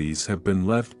anxieties have been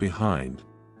left behind.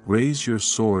 Raise your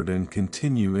sword and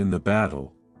continue in the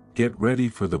battle. Get ready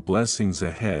for the blessings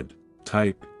ahead.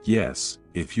 Type yes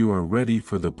if you are ready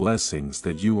for the blessings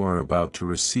that you are about to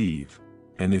receive,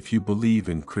 and if you believe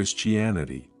in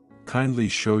Christianity. Kindly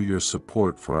show your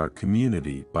support for our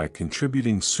community by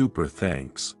contributing super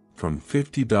thanks, from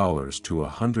 $50 to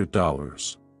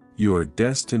 $100. You are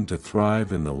destined to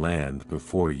thrive in the land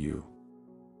before you.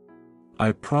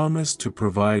 I promise to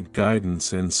provide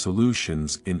guidance and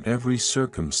solutions in every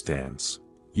circumstance.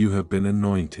 You have been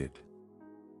anointed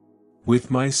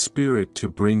with my spirit to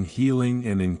bring healing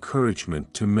and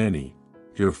encouragement to many.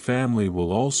 Your family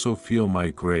will also feel my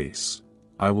grace.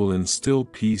 I will instill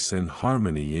peace and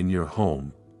harmony in your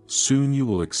home. Soon you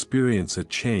will experience a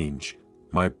change.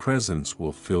 My presence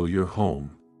will fill your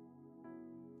home.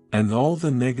 And all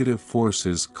the negative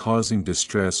forces causing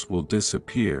distress will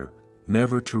disappear,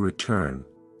 never to return.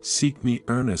 Seek me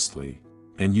earnestly,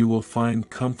 and you will find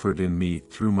comfort in me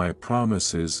through my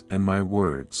promises and my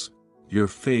words. Your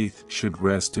faith should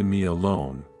rest in me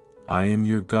alone. I am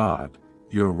your God,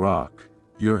 your rock,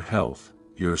 your health,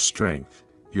 your strength,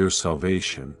 your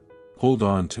salvation. Hold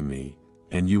on to me,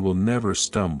 and you will never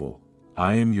stumble.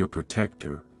 I am your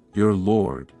protector, your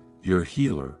Lord, your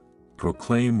healer.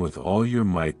 Proclaim with all your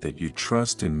might that you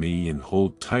trust in me and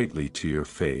hold tightly to your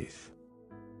faith.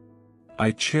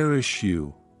 I cherish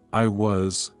you. I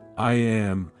was, I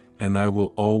am, and I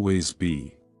will always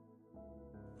be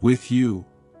with you.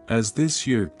 As this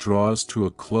year draws to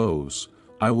a close,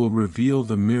 I will reveal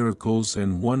the miracles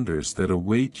and wonders that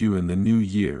await you in the new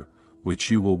year,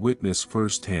 which you will witness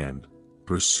firsthand.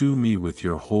 Pursue me with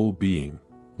your whole being.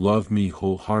 Love me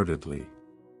wholeheartedly.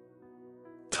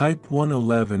 Type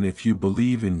 111 if you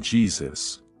believe in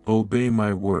Jesus. Obey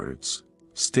my words.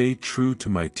 Stay true to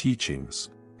my teachings,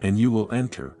 and you will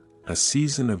enter a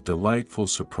season of delightful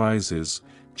surprises,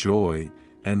 joy,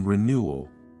 and renewal.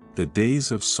 The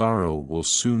days of sorrow will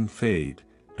soon fade,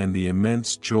 and the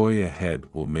immense joy ahead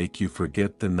will make you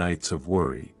forget the nights of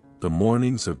worry, the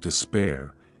mornings of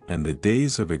despair, and the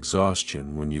days of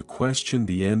exhaustion when you question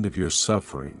the end of your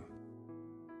suffering.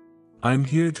 I'm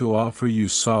here to offer you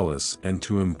solace and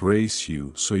to embrace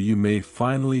you so you may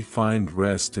finally find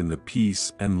rest in the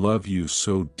peace and love you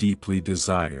so deeply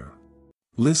desire.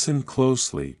 Listen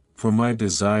closely, for my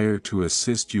desire to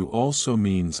assist you also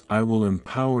means I will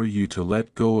empower you to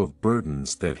let go of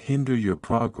burdens that hinder your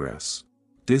progress,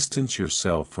 distance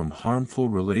yourself from harmful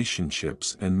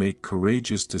relationships and make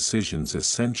courageous decisions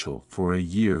essential for a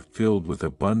year filled with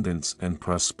abundance and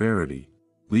prosperity.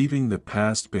 Leaving the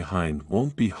past behind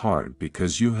won't be hard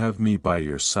because you have me by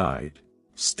your side.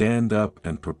 Stand up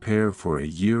and prepare for a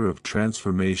year of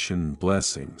transformation and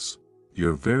blessings.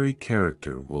 Your very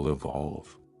character will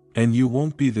evolve. And you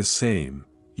won't be the same.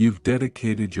 You've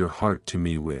dedicated your heart to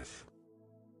me with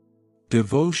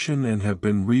devotion and have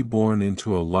been reborn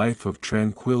into a life of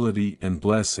tranquility and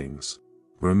blessings.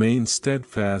 Remain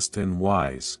steadfast and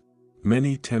wise.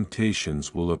 Many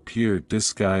temptations will appear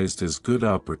disguised as good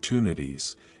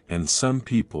opportunities, and some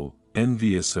people,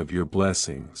 envious of your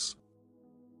blessings,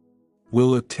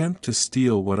 will attempt to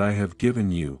steal what I have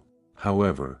given you.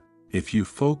 However, if you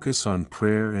focus on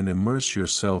prayer and immerse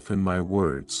yourself in my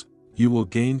words, you will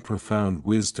gain profound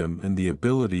wisdom and the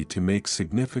ability to make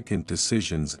significant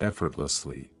decisions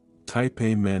effortlessly. Type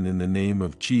Amen in the name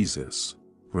of Jesus.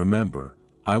 Remember,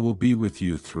 I will be with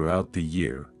you throughout the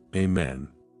year. Amen.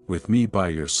 With me by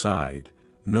your side,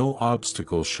 no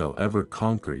obstacle shall ever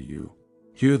conquer you.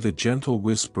 Hear the gentle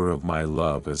whisper of my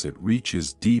love as it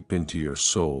reaches deep into your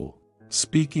soul,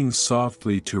 speaking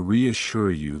softly to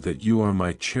reassure you that you are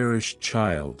my cherished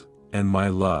child, and my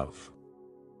love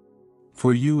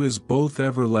for you is both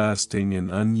everlasting and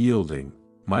unyielding.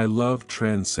 My love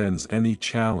transcends any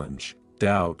challenge,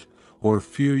 doubt, or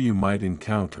fear you might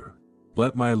encounter.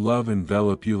 Let my love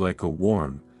envelop you like a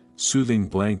warm, soothing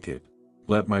blanket.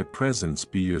 Let my presence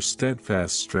be your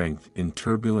steadfast strength in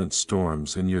turbulent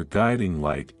storms and your guiding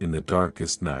light in the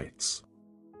darkest nights.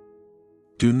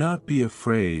 Do not be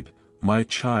afraid, my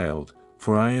child,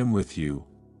 for I am with you.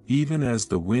 Even as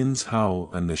the winds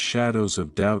howl and the shadows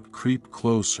of doubt creep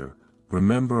closer,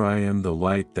 remember I am the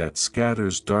light that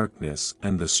scatters darkness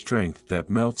and the strength that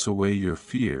melts away your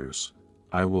fears.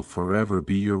 I will forever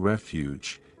be your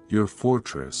refuge, your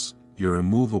fortress, your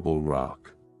immovable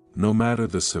rock. No matter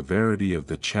the severity of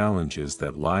the challenges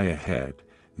that lie ahead,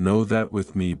 know that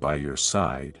with me by your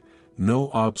side, no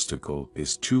obstacle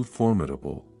is too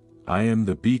formidable. I am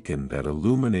the beacon that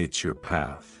illuminates your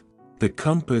path, the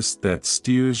compass that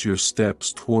steers your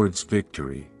steps towards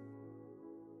victory.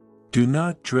 Do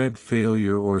not dread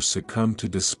failure or succumb to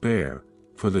despair,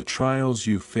 for the trials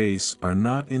you face are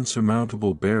not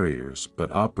insurmountable barriers but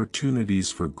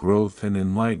opportunities for growth and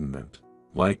enlightenment.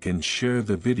 Like and share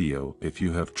the video if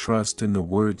you have trust in the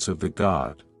words of the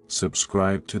God.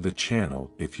 Subscribe to the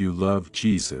channel if you love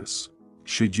Jesus.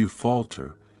 Should you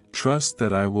falter, trust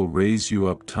that I will raise you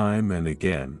up time and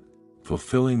again,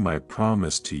 fulfilling my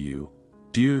promise to you,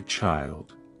 dear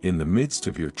child, in the midst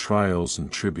of your trials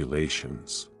and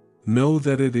tribulations. Know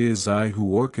that it is I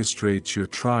who orchestrates your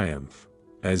triumph,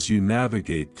 as you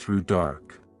navigate through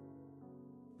dark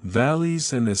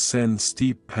valleys and ascend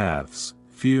steep paths.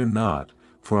 Fear not,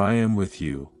 for I am with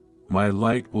you. My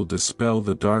light will dispel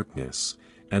the darkness,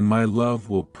 and my love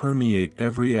will permeate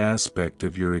every aspect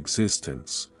of your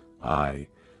existence. I,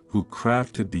 who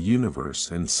crafted the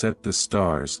universe and set the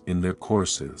stars in their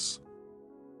courses,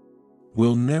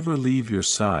 will never leave your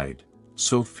side,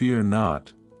 so fear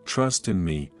not. Trust in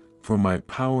me, for my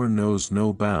power knows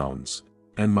no bounds,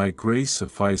 and my grace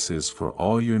suffices for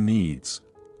all your needs.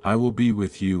 I will be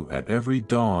with you at every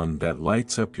dawn that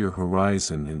lights up your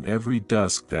horizon and every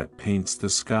dusk that paints the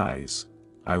skies.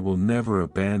 I will never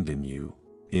abandon you.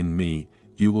 In me,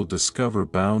 you will discover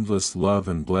boundless love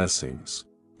and blessings.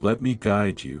 Let me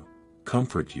guide you,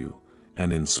 comfort you,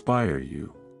 and inspire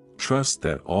you. Trust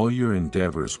that all your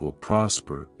endeavors will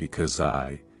prosper because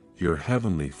I, your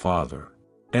heavenly Father,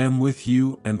 am with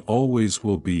you and always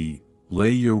will be.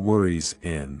 Lay your worries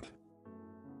and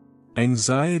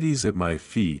anxieties at my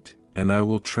feet, and I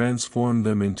will transform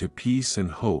them into peace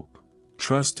and hope.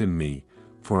 Trust in me,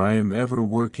 for I am ever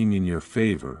working in your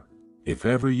favor. If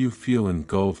ever you feel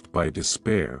engulfed by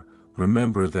despair,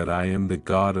 remember that I am the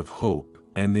God of hope,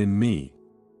 and in me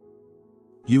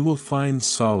you will find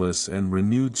solace and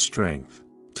renewed strength.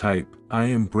 Type, I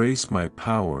embrace my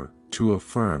power, to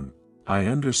affirm. I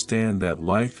understand that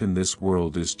life in this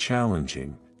world is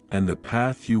challenging, and the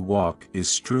path you walk is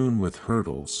strewn with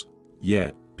hurdles.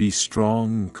 Yet, be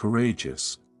strong and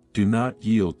courageous. do not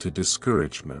yield to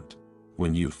discouragement.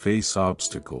 When you face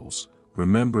obstacles,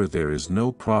 remember there is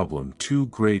no problem too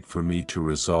great for me to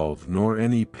resolve nor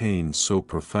any pain so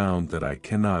profound that I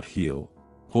cannot heal.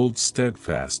 Hold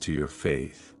steadfast to your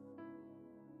faith.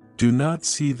 Do not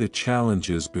see the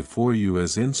challenges before you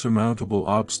as insurmountable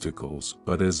obstacles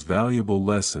but as valuable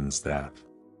lessons that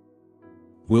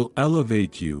will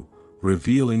elevate you,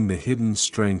 revealing the hidden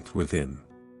strength within.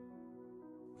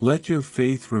 Let your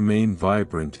faith remain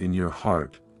vibrant in your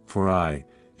heart, for I,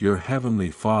 your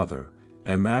heavenly Father,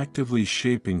 am actively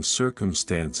shaping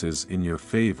circumstances in your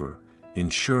favor,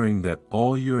 ensuring that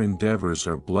all your endeavors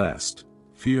are blessed.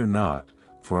 Fear not,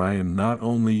 for I am not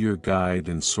only your guide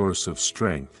and source of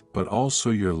strength but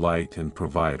also your light and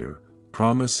provider,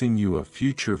 promising you a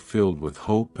future filled with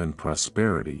hope and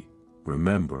prosperity.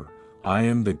 Remember, I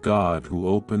am the God who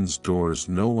opens doors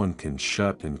no one can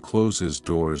shut and closes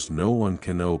doors no one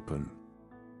can open.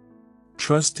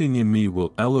 Trusting in me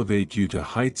will elevate you to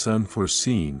heights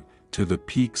unforeseen, to the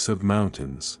peaks of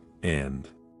mountains, and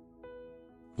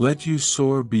let you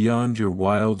soar beyond your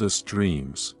wildest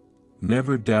dreams.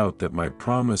 Never doubt that my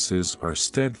promises are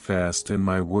steadfast and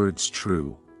my words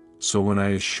true. So when I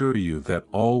assure you that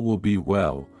all will be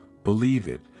well, believe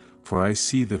it, for I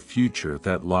see the future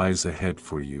that lies ahead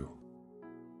for you.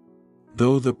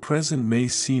 Though the present may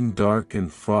seem dark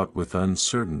and fraught with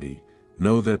uncertainty,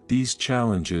 know that these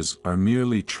challenges are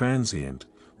merely transient,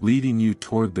 leading you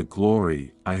toward the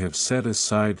glory I have set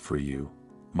aside for you.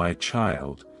 My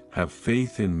child, have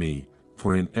faith in me,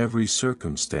 for in every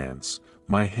circumstance,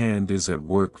 my hand is at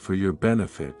work for your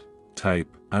benefit. Type,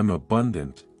 I'm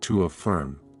abundant, to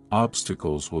affirm.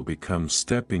 Obstacles will become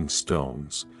stepping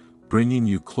stones, bringing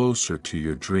you closer to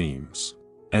your dreams.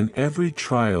 And every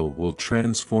trial will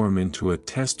transform into a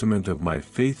testament of my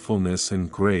faithfulness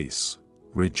and grace.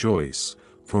 Rejoice,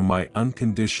 for my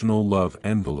unconditional love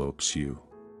envelopes you.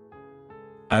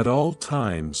 At all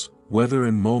times, whether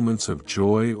in moments of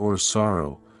joy or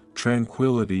sorrow,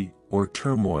 tranquility or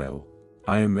turmoil,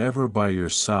 I am ever by your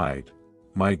side.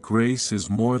 My grace is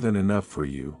more than enough for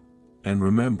you. And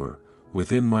remember,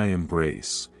 within my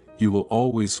embrace, you will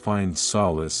always find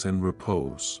solace and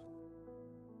repose.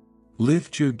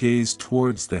 Lift your gaze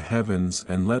towards the heavens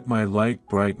and let my light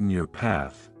brighten your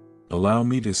path. Allow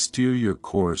me to steer your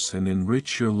course and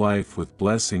enrich your life with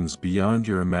blessings beyond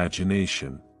your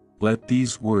imagination. Let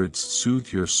these words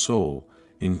soothe your soul,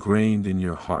 ingrained in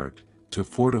your heart, to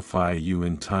fortify you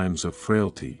in times of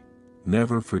frailty.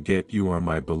 Never forget you are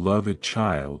my beloved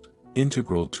child,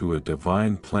 integral to a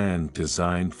divine plan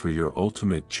designed for your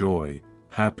ultimate joy,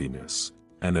 happiness,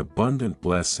 and abundant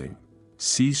blessing.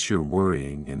 Cease your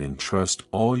worrying and entrust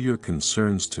all your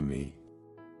concerns to me.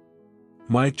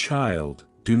 My child,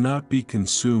 do not be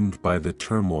consumed by the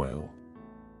turmoil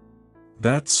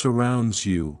that surrounds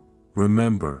you.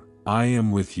 Remember, I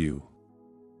am with you.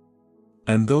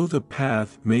 And though the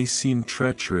path may seem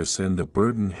treacherous and the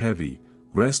burden heavy,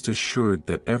 rest assured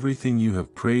that everything you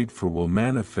have prayed for will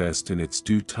manifest in its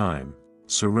due time.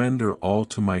 Surrender all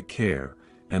to my care,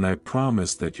 and I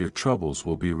promise that your troubles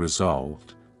will be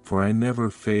resolved, for I never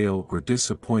fail or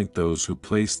disappoint those who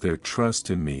place their trust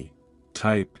in me.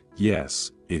 Type,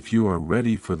 yes, if you are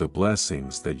ready for the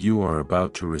blessings that you are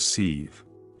about to receive,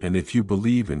 and if you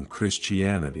believe in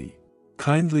Christianity.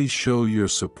 Kindly show your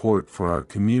support for our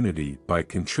community by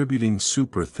contributing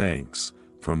super thanks,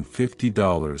 from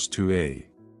 $50 to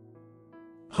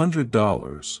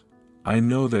 $100. I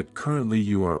know that currently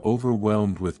you are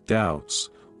overwhelmed with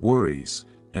doubts, worries,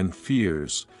 and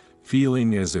fears,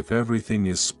 feeling as if everything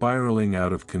is spiraling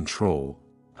out of control.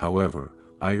 However,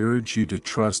 I urge you to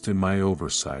trust in my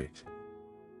oversight.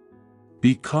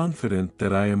 Be confident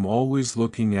that I am always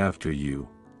looking after you.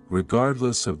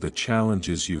 Regardless of the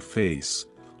challenges you face,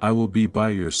 I will be by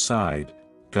your side,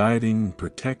 guiding and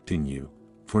protecting you,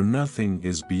 for nothing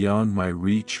is beyond my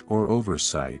reach or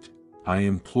oversight. I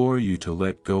implore you to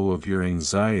let go of your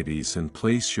anxieties and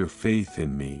place your faith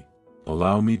in me.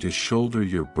 Allow me to shoulder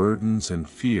your burdens and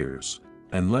fears,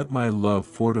 and let my love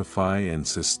fortify and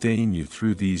sustain you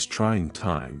through these trying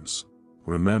times.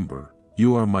 Remember,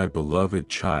 you are my beloved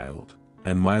child,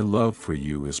 and my love for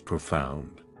you is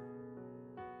profound.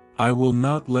 I will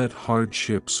not let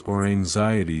hardships or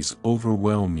anxieties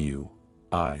overwhelm you.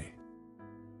 I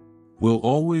will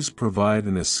always provide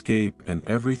an escape and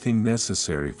everything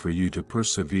necessary for you to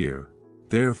persevere.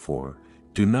 Therefore,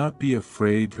 do not be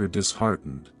afraid or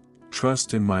disheartened.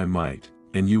 Trust in my might,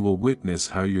 and you will witness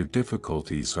how your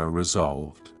difficulties are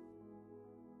resolved.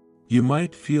 You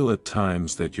might feel at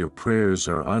times that your prayers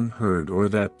are unheard or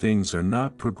that things are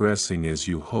not progressing as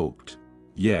you hoped.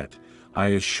 Yet, I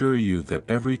assure you that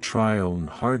every trial and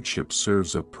hardship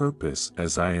serves a purpose,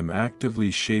 as I am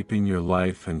actively shaping your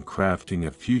life and crafting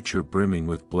a future brimming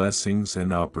with blessings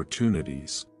and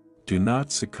opportunities. Do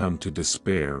not succumb to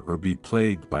despair or be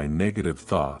plagued by negative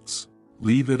thoughts.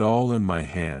 Leave it all in my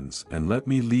hands and let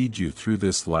me lead you through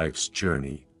this life's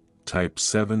journey. Type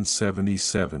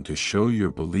 777 to show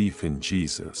your belief in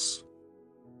Jesus.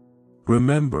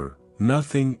 Remember,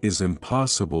 nothing is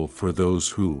impossible for those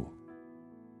who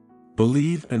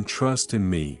believe and trust in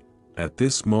me. At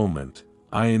this moment,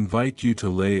 I invite you to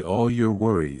lay all your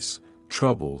worries,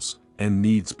 troubles, and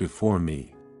needs before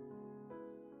me.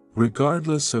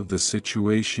 Regardless of the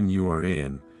situation you are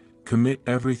in, commit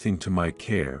everything to my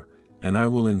care, and I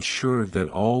will ensure that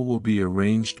all will be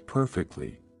arranged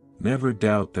perfectly. Never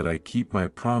doubt that I keep my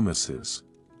promises.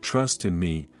 Trust in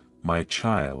me, my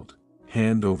child.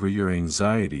 Hand over your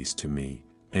anxieties to me,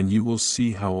 and you will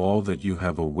see how all that you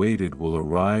have awaited will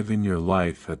arrive in your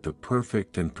life at the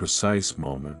perfect and precise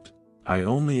moment. I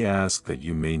only ask that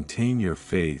you maintain your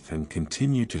faith and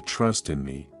continue to trust in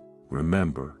me.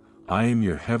 Remember, I am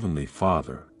your Heavenly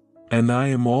Father, and I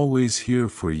am always here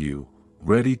for you,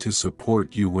 ready to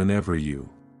support you whenever you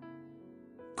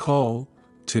call.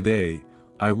 Today,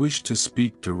 I wish to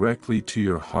speak directly to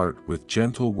your heart with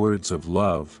gentle words of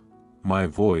love. My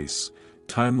voice,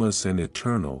 timeless and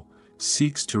eternal,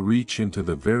 seeks to reach into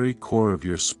the very core of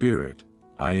your spirit.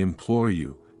 I implore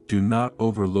you, do not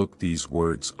overlook these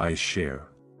words I share.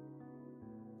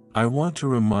 I want to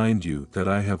remind you that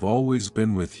I have always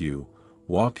been with you,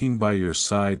 walking by your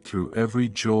side through every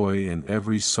joy and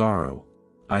every sorrow.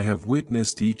 I have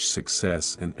witnessed each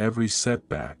success and every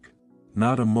setback.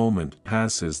 Not a moment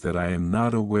passes that I am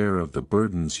not aware of the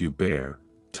burdens you bear.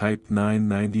 Type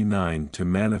 999 to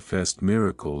manifest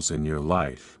miracles in your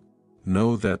life.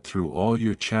 Know that through all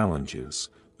your challenges,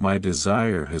 my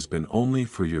desire has been only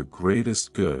for your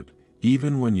greatest good,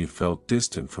 even when you felt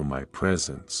distant from my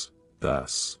presence.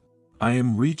 Thus, I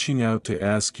am reaching out to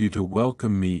ask you to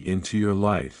welcome me into your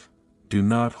life. Do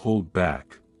not hold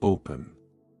back, open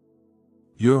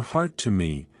your heart to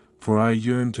me, for I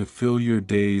yearn to fill your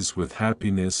days with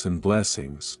happiness and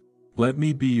blessings. Let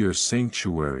me be your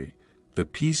sanctuary, the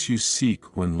peace you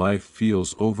seek when life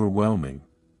feels overwhelming.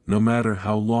 No matter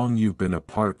how long you've been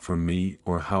apart from me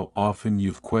or how often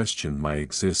you've questioned my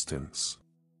existence,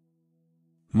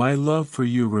 my love for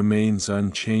you remains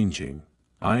unchanging.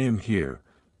 I am here,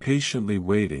 patiently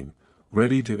waiting,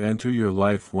 ready to enter your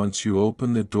life once you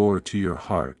open the door to your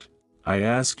heart. I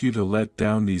ask you to let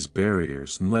down these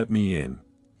barriers and let me in.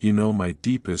 You know my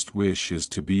deepest wish is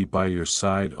to be by your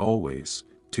side always,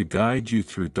 to guide you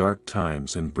through dark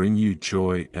times and bring you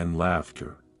joy and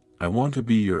laughter. I want to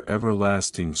be your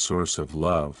everlasting source of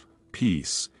love,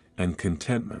 peace, and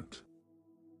contentment.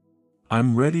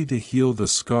 I'm ready to heal the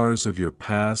scars of your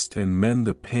past and mend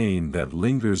the pain that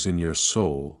lingers in your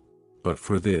soul, but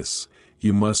for this,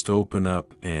 you must open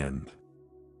up and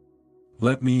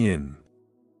let me in.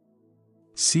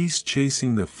 Cease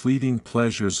chasing the fleeting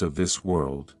pleasures of this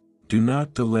world. Do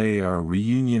not delay our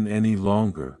reunion any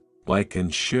longer. Like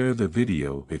and share the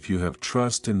video if you have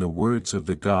trust in the words of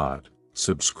the God.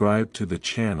 Subscribe to the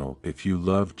channel if you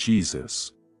love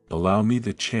Jesus. Allow me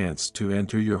the chance to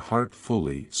enter your heart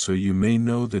fully so you may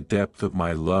know the depth of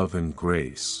my love and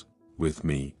grace. With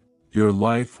me, your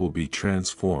life will be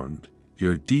transformed,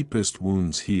 your deepest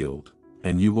wounds healed,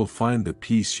 and you will find the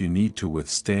peace you need to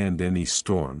withstand any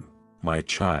storm. My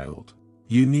child,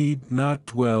 you need not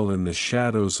dwell in the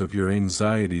shadows of your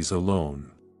anxieties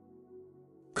alone.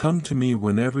 Come to me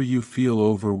whenever you feel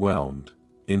overwhelmed.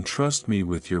 Entrust me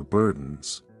with your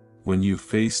burdens. When you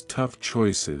face tough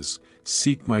choices,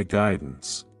 seek my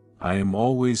guidance. I am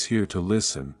always here to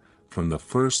listen, from the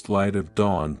first light of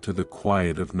dawn to the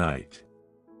quiet of night.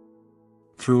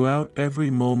 Throughout every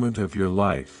moment of your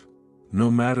life, no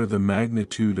matter the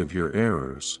magnitude of your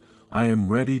errors, I am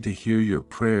ready to hear your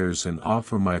prayers and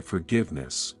offer my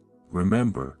forgiveness.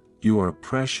 Remember, you are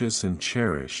precious and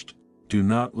cherished. Do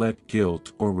not let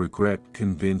guilt or regret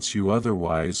convince you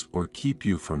otherwise or keep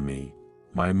you from me.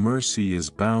 My mercy is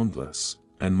boundless,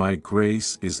 and my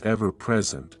grace is ever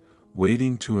present,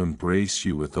 waiting to embrace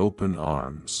you with open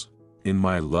arms. In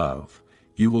my love,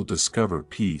 you will discover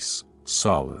peace,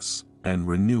 solace, and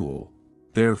renewal.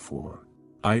 Therefore,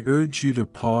 I urge you to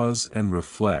pause and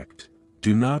reflect.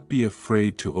 Do not be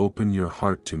afraid to open your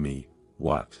heart to me.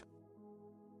 What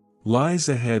lies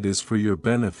ahead is for your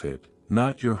benefit,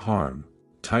 not your harm.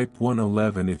 Type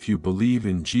 111 if you believe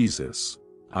in Jesus.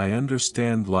 I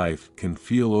understand life can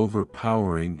feel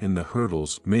overpowering and the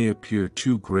hurdles may appear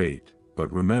too great,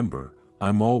 but remember,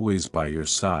 I'm always by your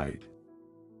side.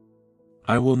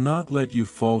 I will not let you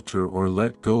falter or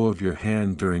let go of your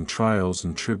hand during trials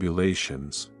and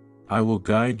tribulations. I will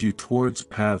guide you towards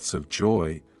paths of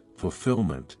joy,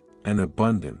 fulfillment, and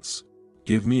abundance.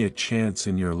 Give me a chance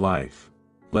in your life.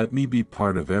 Let me be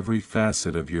part of every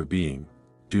facet of your being.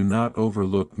 Do not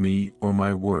overlook me or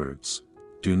my words.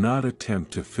 Do not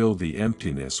attempt to fill the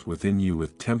emptiness within you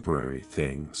with temporary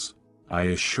things. I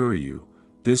assure you,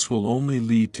 this will only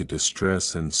lead to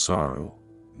distress and sorrow.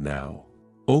 Now,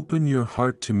 open your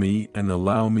heart to me and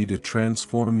allow me to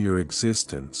transform your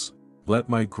existence. Let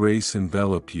my grace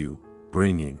envelop you,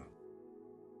 bringing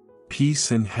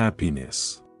peace and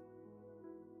happiness.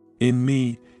 In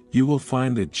me, you will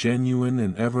find a genuine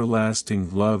and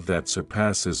everlasting love that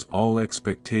surpasses all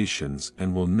expectations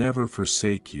and will never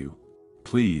forsake you.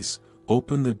 Please,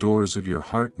 open the doors of your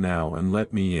heart now and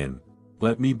let me in.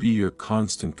 Let me be your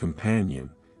constant companion,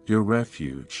 your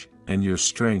refuge, and your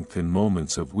strength in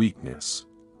moments of weakness.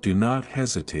 Do not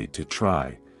hesitate to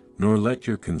try, nor let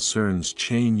your concerns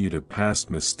chain you to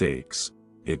past mistakes.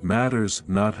 It matters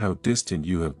not how distant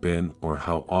you have been or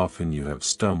how often you have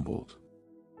stumbled.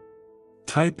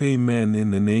 Type Amen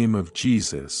in the name of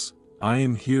Jesus. I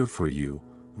am here for you,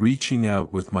 reaching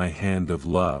out with my hand of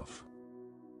love,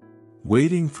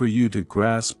 waiting for you to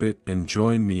grasp it and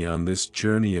join me on this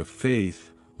journey of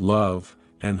faith, love,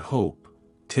 and hope.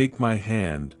 Take my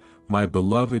hand, my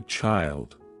beloved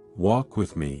child, walk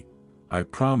with me. I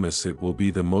promise it will be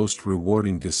the most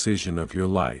rewarding decision of your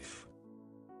life.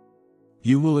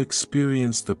 You will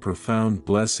experience the profound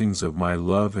blessings of my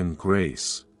love and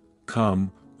grace.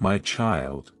 Come, my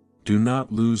child, do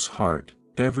not lose heart,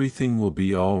 everything will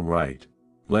be all right.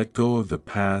 Let go of the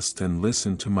past and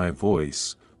listen to my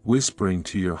voice, whispering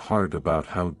to your heart about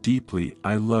how deeply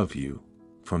I love you.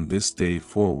 From this day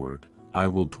forward, I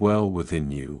will dwell within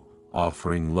you,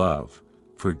 offering love,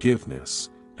 forgiveness,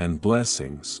 and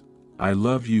blessings. I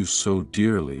love you so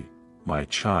dearly, my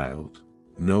child.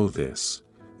 Know this,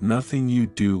 nothing you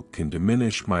do can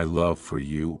diminish my love for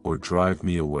you or drive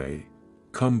me away.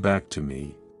 Come back to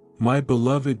me. My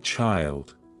beloved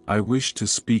child, I wish to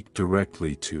speak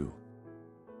directly to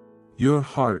your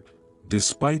heart.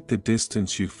 Despite the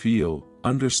distance you feel,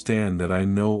 understand that I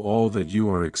know all that you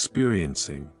are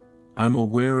experiencing. I'm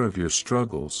aware of your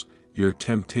struggles, your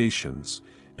temptations,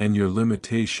 and your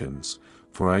limitations,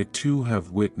 for I too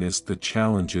have witnessed the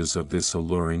challenges of this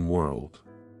alluring world.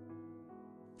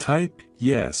 Type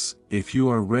yes if you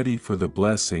are ready for the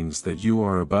blessings that you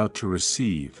are about to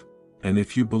receive, and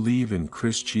if you believe in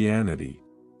Christianity,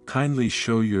 kindly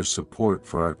show your support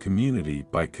for our community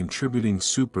by contributing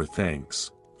super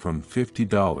thanks from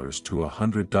 $50 to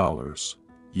 $100.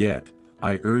 Yet,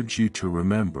 I urge you to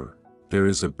remember, there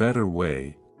is a better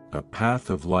way, a path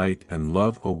of light and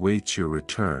love awaits your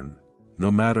return.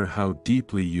 No matter how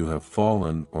deeply you have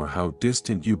fallen or how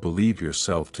distant you believe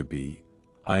yourself to be,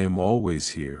 I am always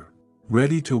here,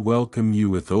 ready to welcome you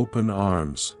with open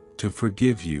arms, to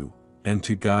forgive you, and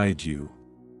to guide you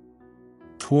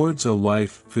towards a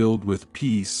life filled with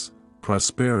peace,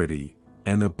 prosperity,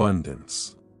 and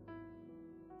abundance.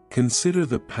 Consider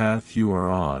the path you are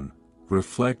on,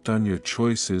 reflect on your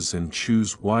choices and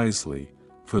choose wisely,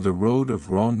 for the road of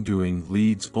wrongdoing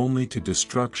leads only to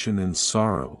destruction and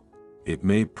sorrow. It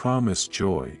may promise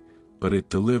joy, but it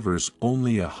delivers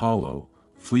only a hollow,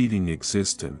 fleeting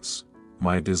existence.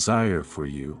 My desire for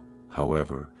you,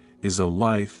 however, is a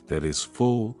life that is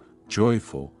full,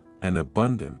 joyful, and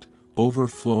abundant,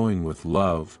 overflowing with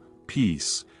love,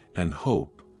 peace, and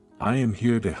hope. I am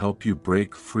here to help you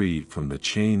break free from the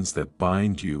chains that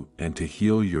bind you and to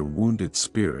heal your wounded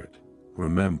spirit.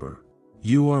 Remember,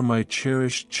 you are my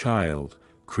cherished child,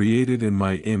 created in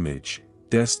my image,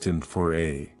 destined for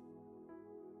a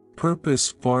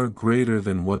purpose far greater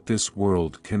than what this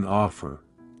world can offer.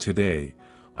 Today,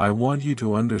 I want you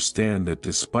to understand that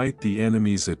despite the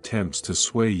enemy's attempts to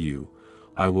sway you,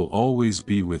 I will always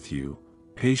be with you,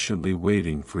 patiently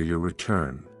waiting for your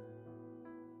return.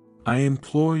 I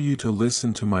implore you to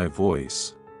listen to my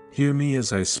voice, hear me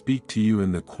as I speak to you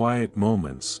in the quiet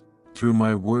moments, through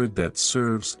my word that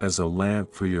serves as a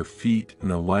lamp for your feet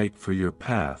and a light for your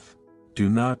path. Do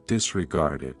not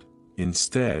disregard it.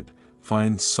 Instead,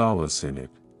 find solace in it.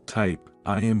 Type,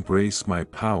 I embrace my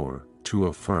power, to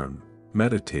affirm.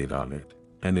 Meditate on it,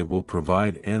 and it will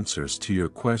provide answers to your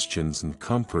questions and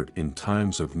comfort in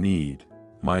times of need.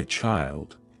 My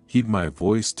child, heed my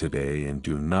voice today and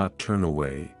do not turn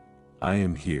away. I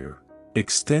am here,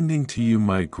 extending to you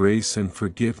my grace and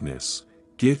forgiveness,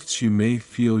 gifts you may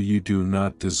feel you do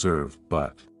not deserve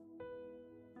but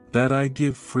that I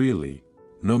give freely.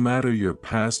 No matter your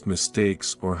past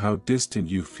mistakes or how distant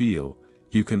you feel,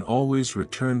 You can always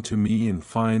return to me and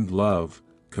find love,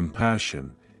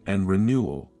 compassion, and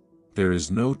renewal. There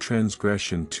is no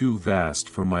transgression too vast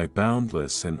for my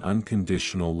boundless and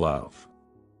unconditional love.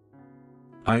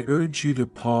 I urge you to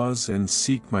pause and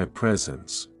seek my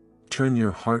presence. Turn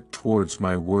your heart towards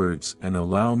my words and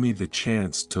allow me the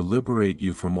chance to liberate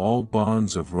you from all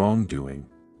bonds of wrongdoing.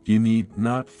 You need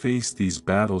not face these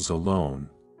battles alone.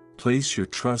 Place your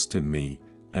trust in me,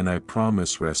 and I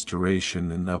promise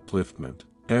restoration and upliftment.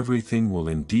 Everything will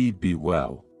indeed be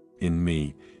well. In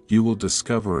me, you will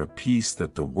discover a peace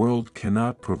that the world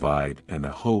cannot provide and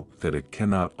a hope that it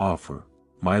cannot offer.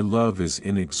 My love is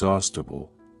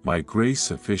inexhaustible, my grace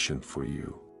sufficient for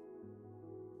you.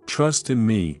 Trust in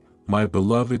me, my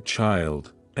beloved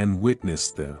child, and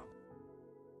witness the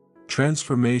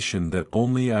transformation that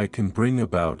only I can bring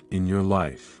about in your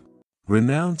life.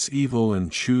 Renounce evil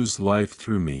and choose life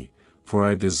through me, for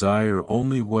I desire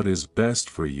only what is best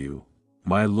for you.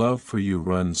 My love for you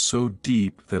runs so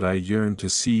deep that I yearn to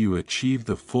see you achieve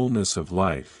the fullness of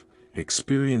life,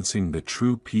 experiencing the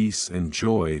true peace and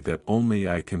joy that only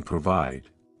I can provide.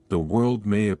 The world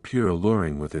may appear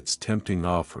alluring with its tempting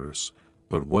offers,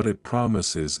 but what it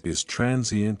promises is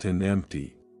transient and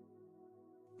empty.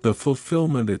 The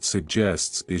fulfillment it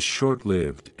suggests is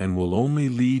short-lived and will only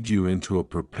lead you into a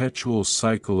perpetual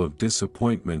cycle of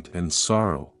disappointment and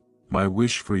sorrow. My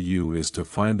wish for you is to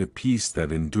find a peace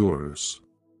that endures,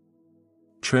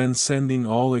 transcending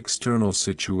all external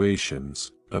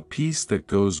situations, a peace that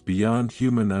goes beyond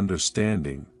human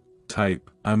understanding. Type,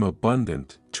 I'm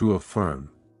abundant, to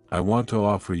affirm. I want to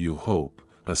offer you hope,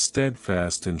 a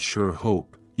steadfast and sure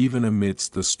hope, even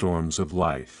amidst the storms of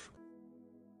life.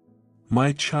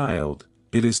 My child,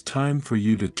 it is time for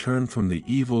you to turn from the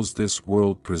evils this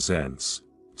world presents.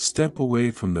 Step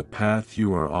away from the path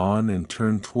you are on and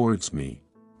turn towards me.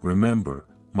 Remember,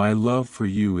 my love for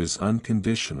you is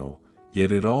unconditional,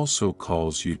 yet it also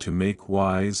calls you to make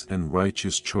wise and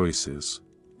righteous choices.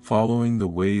 Following the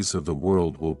ways of the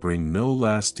world will bring no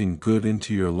lasting good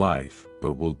into your life,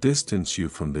 but will distance you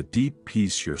from the deep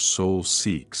peace your soul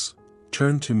seeks.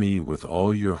 Turn to me with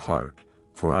all your heart,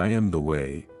 for I am the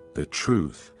way, the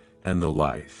truth, and the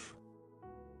life.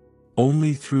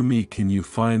 Only through me can you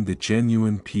find the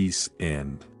genuine peace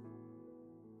and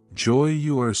joy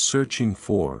you are searching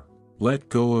for. Let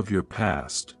go of your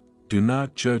past. Do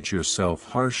not judge yourself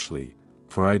harshly,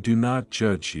 for I do not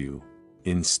judge you.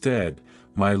 Instead,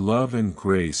 my love and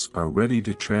grace are ready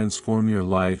to transform your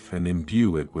life and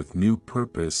imbue it with new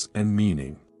purpose and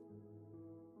meaning.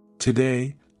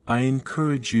 Today, I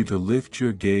encourage you to lift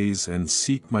your gaze and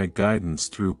seek my guidance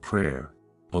through prayer.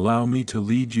 Allow me to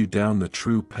lead you down the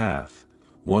true path,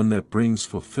 one that brings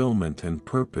fulfillment and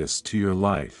purpose to your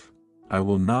life. I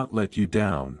will not let you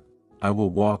down. I will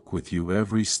walk with you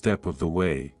every step of the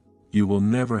way. You will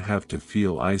never have to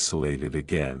feel isolated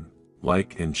again.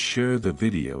 Like and share the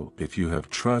video if you have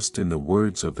trust in the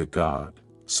words of the God.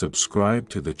 Subscribe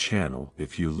to the channel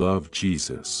if you love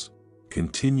Jesus.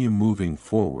 Continue moving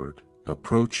forward,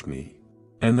 approach me,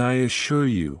 and I assure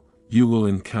you, you will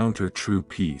encounter true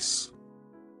peace,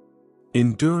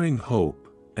 enduring hope,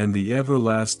 and the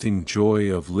everlasting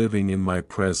joy of living in my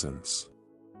presence.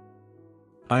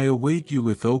 I await you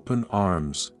with open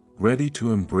arms, ready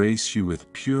to embrace you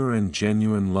with pure and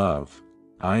genuine love.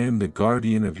 I am the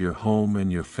guardian of your home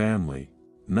and your family.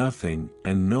 Nothing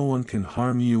and no one can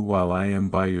harm you while I am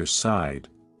by your side.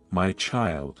 My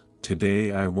child,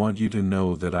 today I want you to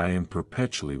know that I am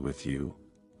perpetually with you.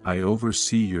 I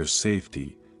oversee your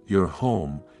safety, your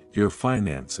home, your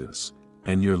finances,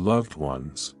 and your loved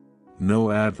ones. No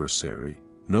adversary,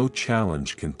 no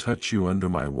challenge can touch you under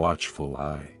my watchful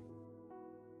eye.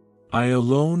 I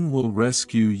alone will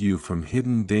rescue you from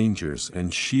hidden dangers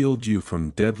and shield you from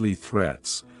deadly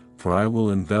threats, for I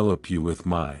will envelop you with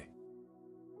my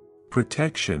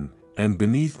protection, and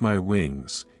beneath my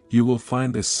wings, you will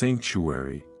find a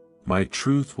sanctuary. My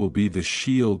truth will be the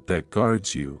shield that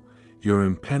guards you, your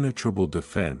impenetrable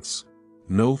defense.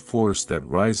 No force that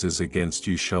rises against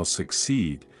you shall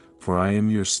succeed, for I am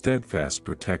your steadfast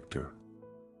protector.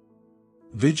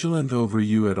 Vigilant over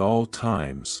you at all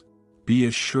times, be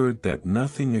assured that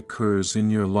nothing occurs in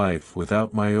your life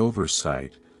without my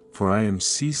oversight, for I am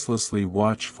ceaselessly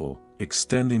watchful,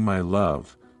 extending my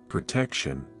love,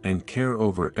 protection, and care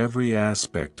over every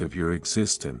aspect of your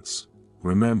existence.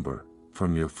 Remember,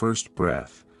 from your first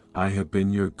breath, I have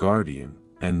been your guardian,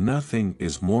 and nothing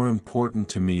is more important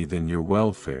to me than your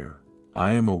welfare.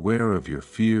 I am aware of your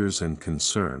fears and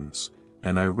concerns,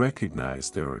 and I recognize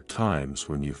there are times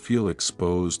when you feel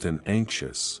exposed and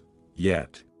anxious.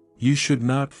 Yet, you should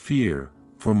not fear,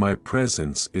 for my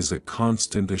presence is a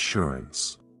constant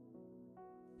assurance.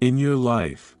 In your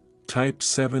life, type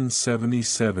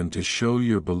 777 to show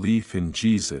your belief in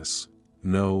Jesus.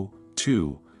 Know,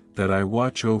 too, that I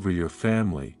watch over your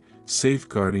family,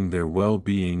 safeguarding their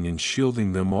well-being and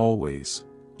shielding them always,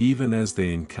 even as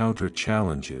they encounter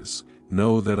challenges.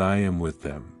 Know that I am with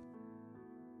them,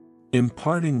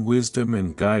 imparting wisdom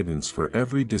and guidance for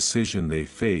every decision they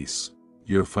face.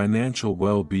 Your financial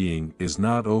well-being is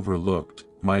not overlooked,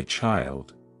 my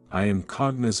child. I am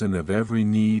cognizant of every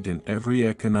need and every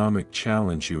economic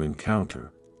challenge you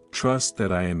encounter. Trust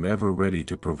that I am ever ready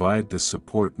to provide the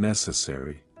support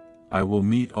necessary. I will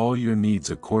meet all your needs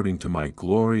according to my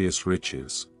glorious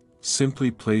riches.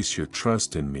 Simply place your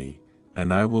trust in me,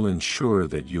 and I will ensure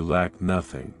that you lack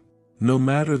nothing. No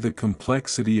matter the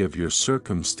complexity of your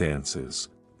circumstances,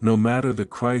 no matter the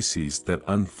crises that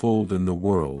unfold in the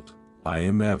world, I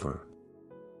am ever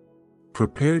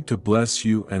prepared to bless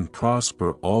you and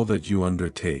prosper all that you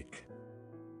undertake.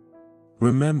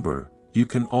 Remember, you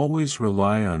can always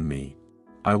rely on me.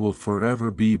 I will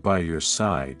forever be by your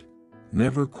side.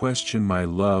 Never question my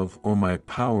love or my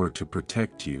power to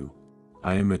protect you.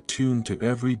 I am attuned to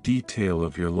every detail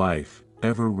of your life,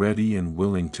 ever ready and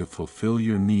willing to fulfill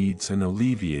your needs and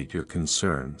alleviate your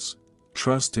concerns.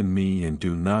 Trust in me and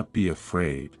do not be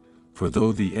afraid, for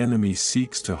though the enemy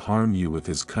seeks to harm you with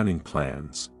his cunning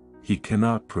plans, he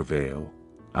cannot prevail.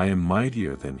 I am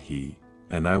mightier than he,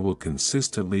 and I will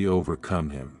consistently overcome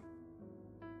him.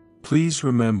 Please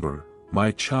remember,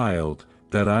 my child,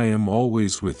 that I am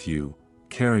always with you,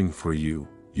 caring for you,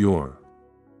 your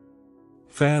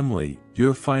family,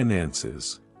 your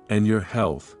finances, and your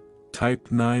health.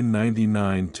 Type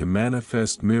 999 to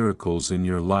manifest miracles in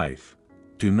your life.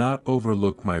 Do not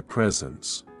overlook my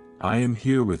presence. I am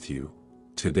here with you.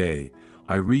 Today,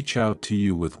 I reach out to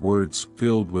you with words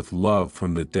filled with love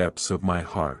from the depths of my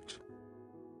heart.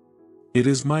 It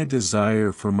is my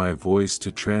desire for my voice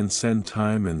to transcend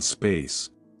time and space,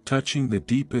 touching the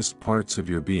deepest parts of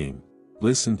your being.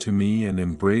 Listen to me and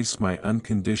embrace my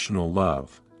unconditional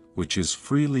love, which is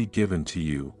freely given to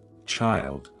you,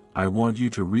 child. I want you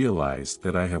to realize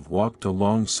that I have walked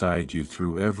alongside you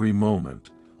through every moment,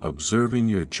 observing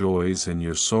your joys and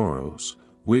your sorrows,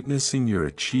 witnessing your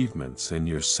achievements and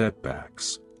your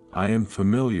setbacks. I am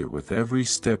familiar with every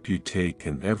step you take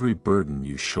and every burden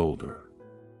you shoulder.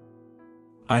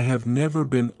 I have never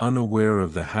been unaware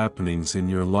of the happenings in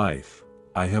your life.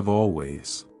 I have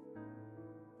always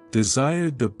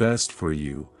desired the best for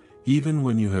you, even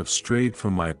when you have strayed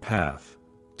from my path.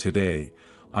 Today,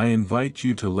 I invite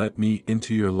you to let me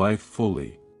into your life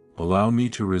fully. Allow me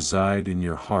to reside in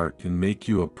your heart and make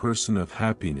you a person of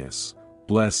happiness,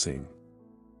 blessing,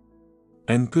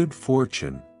 and good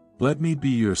fortune. Let me be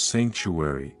your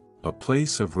sanctuary, a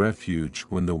place of refuge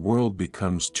when the world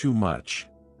becomes too much.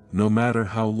 No matter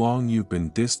how long you've been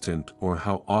distant or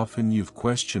how often you've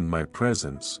questioned my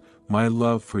presence, my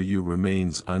love for you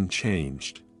remains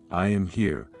unchanged. I am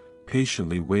here,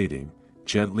 patiently waiting,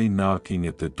 gently knocking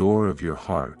at the door of your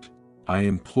heart. I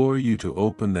implore you to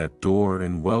open that door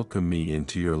and welcome me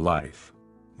into your life.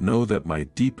 Know that my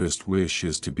deepest wish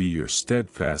is to be your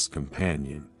steadfast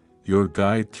companion, your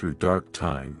guide through dark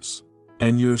times,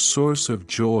 and your source of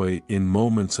joy in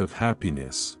moments of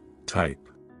happiness. Type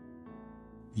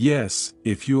yes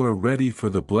if you are ready for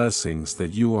the blessings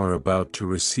that you are about to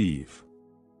receive.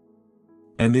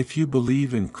 And if you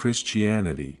believe in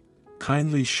Christianity,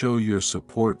 kindly show your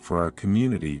support for our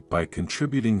community by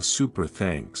contributing super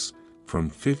thanks, from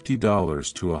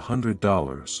 $50 to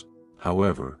 $100.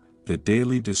 However, the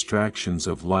daily distractions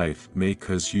of life may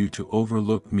cause you to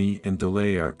overlook me and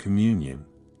delay our communion.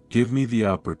 Give me the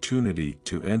opportunity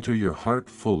to enter your heart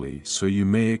fully so you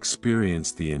may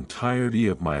experience the entirety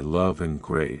of my love and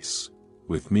grace.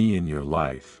 With me in your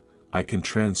life, I can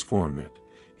transform it,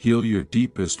 heal your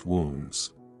deepest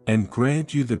wounds, and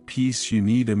grant you the peace you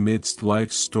need amidst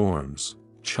life's storms.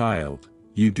 Child,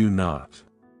 you do not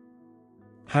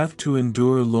have to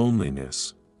endure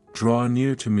loneliness. Draw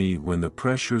near to me when the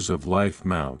pressures of life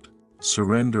mount.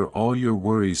 Surrender all your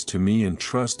worries to me and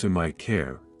trust in my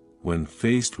care. When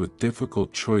faced with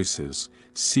difficult choices,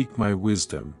 seek my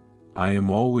wisdom. I am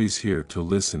always here to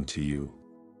listen to you.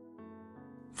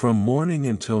 From morning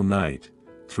until night,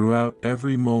 throughout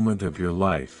every moment of your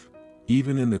life,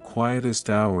 even in the quietest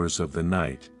hours of the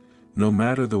night, no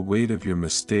matter the weight of your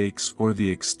mistakes or the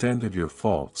extent of your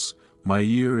faults, my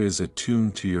ear is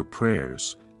attuned to your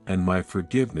prayers, and my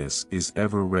forgiveness is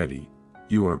ever ready.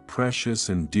 You are precious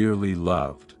and dearly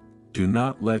loved. Do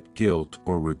not let guilt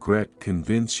or regret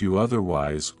convince you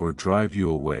otherwise or drive you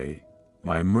away.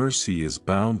 My mercy is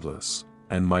boundless,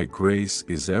 and my grace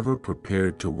is ever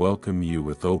prepared to welcome you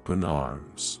with open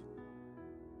arms.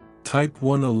 Type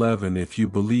 111 if you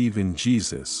believe in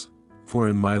Jesus, for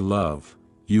in my love,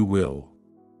 you will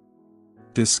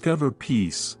discover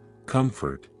peace,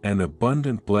 comfort, and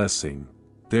abundant blessing.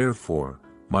 Therefore,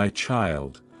 my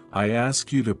child, I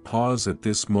ask you to pause at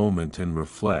this moment and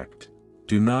reflect.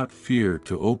 Do not fear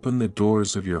to open the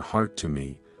doors of your heart to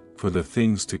me, for the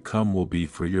things to come will be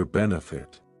for your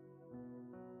benefit,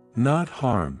 not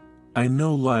harm. I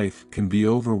know life can be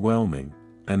overwhelming,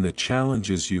 and the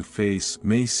challenges you face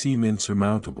may seem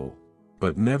insurmountable,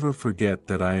 but never forget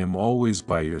that I am always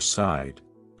by your side.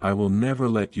 I will never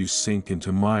let you sink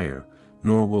into mire,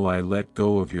 nor will I let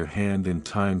go of your hand in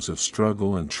times of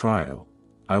struggle and trial.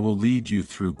 I will lead you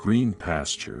through green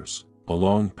pastures,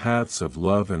 along paths of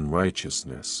love and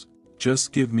righteousness.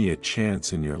 Just give me a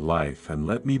chance in your life and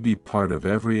let me be part of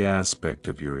every aspect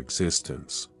of your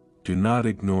existence. Do not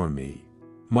ignore me.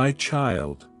 My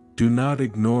child, do not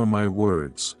ignore my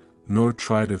words, nor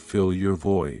try to fill your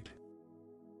void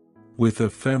with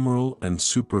ephemeral and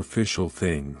superficial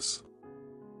things.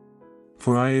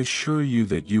 For I assure you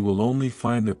that you will only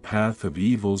find a path of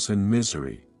evils and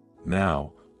misery.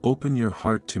 Now, open your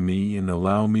heart to me and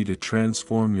allow me to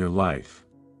transform your life.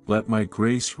 Let my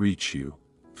grace reach you,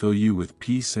 fill you with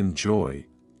peace and joy,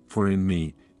 for in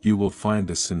me, you will find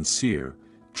a sincere,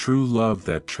 true love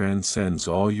that transcends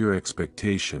all your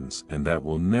expectations and that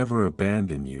will never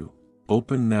abandon you.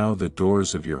 Open now the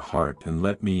doors of your heart and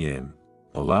let me in.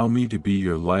 Allow me to be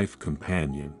your life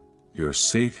companion, your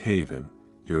safe haven,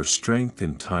 your strength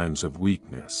in times of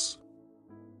weakness.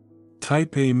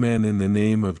 Type Amen in the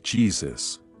name of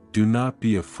Jesus. Do not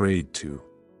be afraid to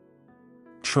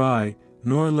try,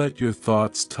 nor let your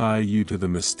thoughts tie you to the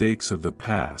mistakes of the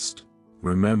past.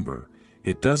 Remember,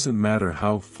 it doesn't matter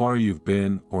how far you've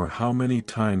been or how many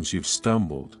times you've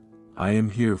stumbled, I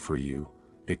am here for you,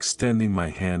 extending my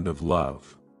hand of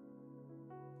love,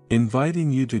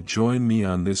 inviting you to join me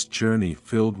on this journey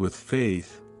filled with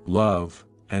faith, love,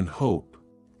 and hope.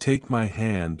 Take my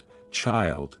hand,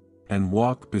 child, and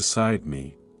walk beside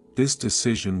me. This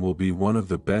decision will be one of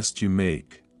the best you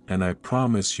make, and I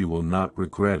promise you will not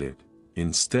regret it.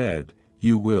 Instead,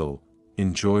 you will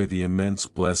enjoy the immense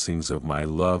blessings of my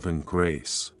love and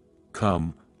grace.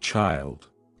 Come, child,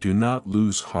 do not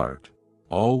lose heart.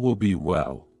 All will be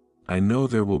well. I know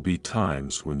there will be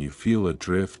times when you feel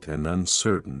adrift and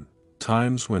uncertain,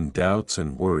 times when doubts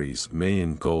and worries may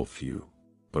engulf you.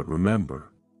 But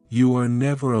remember, you are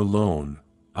never alone.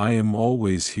 I am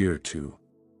always here to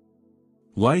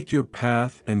light your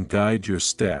path and guide your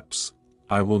steps.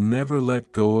 I will never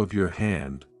let go of your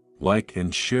hand. Like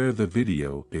and share the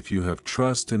video if you have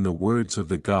trust in the words of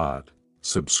the God.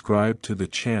 Subscribe to the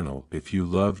channel if you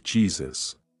love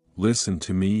Jesus. Listen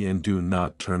to me and do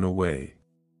not turn away.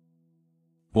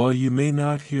 While you may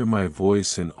not hear my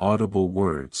voice in audible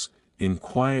words, in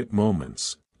quiet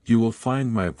moments, you will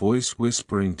find my voice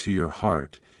whispering to your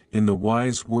heart, in the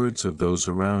wise words of those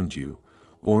around you,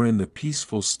 or in the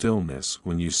peaceful stillness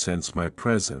when you sense my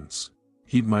presence.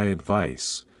 Heed my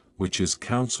advice, which is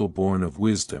counsel born of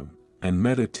wisdom, and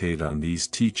meditate on these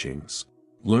teachings.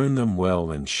 Learn them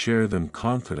well and share them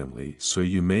confidently so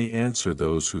you may answer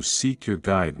those who seek your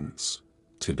guidance.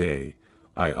 Today,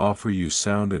 I offer you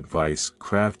sound advice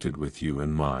crafted with you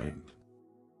in mind.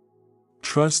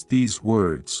 Trust these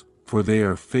words, for they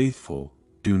are faithful.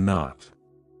 Do not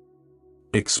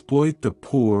exploit the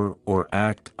poor or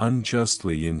act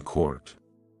unjustly in court.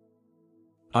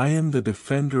 I am the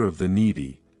defender of the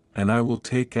needy, and I will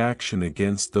take action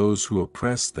against those who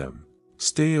oppress them.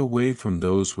 Stay away from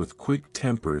those with quick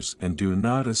tempers and do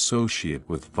not associate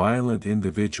with violent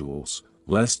individuals,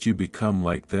 lest you become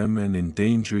like them and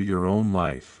endanger your own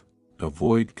life.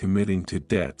 Avoid committing to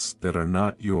debts that are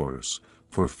not yours,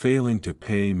 for failing to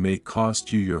pay may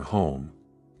cost you your home.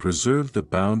 Preserve the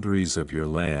boundaries of your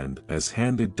land as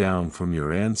handed down from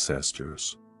your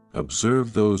ancestors.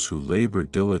 Observe those who labor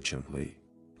diligently,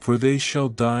 for they shall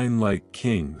dine like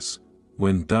kings,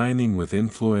 when dining with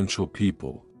influential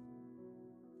people.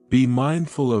 Be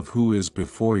mindful of who is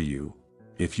before you.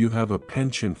 If you have a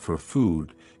penchant for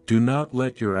food, do not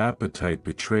let your appetite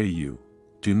betray you.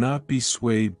 Do not be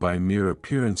swayed by mere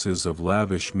appearances of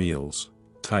lavish meals.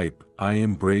 Type, I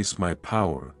embrace my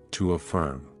power, to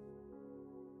affirm.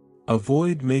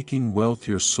 Avoid making wealth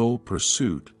your sole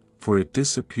pursuit, for it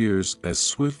disappears as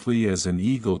swiftly as an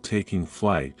eagle taking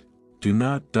flight. Do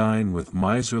not dine with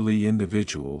miserly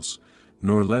individuals,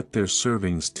 nor let their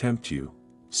servings tempt you.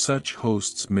 Such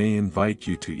hosts may invite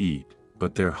you to eat,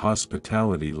 but their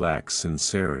hospitality lacks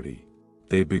sincerity.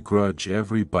 They begrudge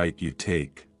every bite you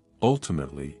take.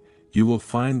 Ultimately, you will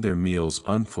find their meals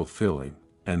unfulfilling,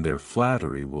 and their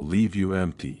flattery will leave you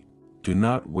empty. do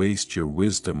not waste your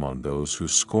wisdom on those who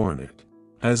scorn it,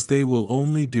 as they will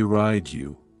only deride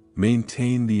you.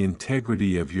 Maintain the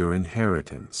integrity of your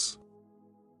inheritance.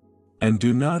 And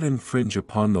do not infringe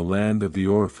upon the land of the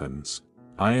orphans.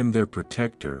 I am their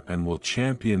protector and will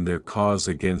champion their cause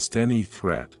against any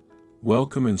threat.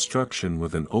 Welcome instruction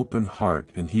with an open heart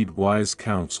and heed wise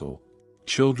counsel.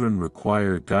 Children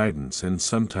require guidance and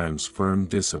sometimes firm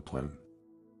discipline.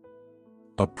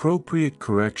 Appropriate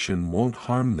correction won't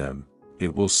harm them,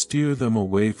 it will steer them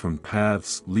away from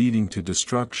paths leading to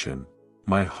destruction.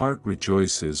 My heart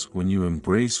rejoices when you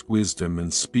embrace wisdom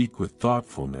and speak with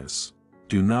thoughtfulness.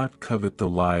 Do not covet the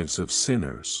lives of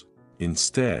sinners.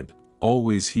 Instead,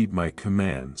 always heed my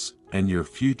commands, and your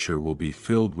future will be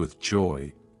filled with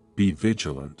joy. Be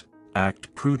vigilant,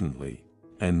 act prudently,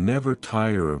 and never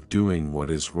tire of doing what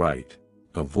is right.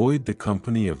 Avoid the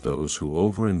company of those who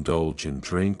overindulge in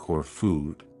drink or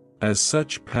food, as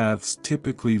such paths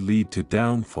typically lead to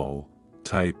downfall.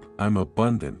 Type I'm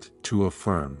abundant to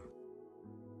affirm.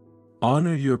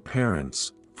 Honor your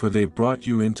parents, for they brought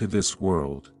you into this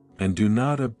world, and do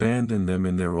not abandon them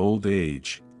in their old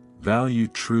age. Value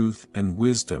truth and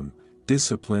wisdom,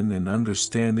 discipline and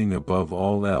understanding above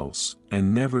all else,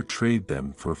 and never trade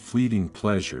them for fleeting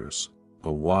pleasures.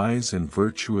 A wise and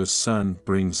virtuous son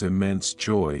brings immense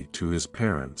joy to his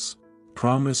parents.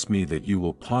 Promise me that you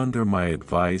will ponder my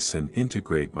advice and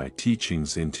integrate my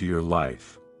teachings into your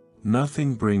life.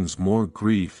 Nothing brings more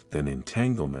grief than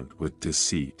entanglement with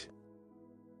deceit.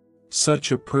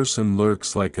 Such a person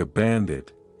lurks like a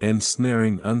bandit,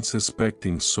 ensnaring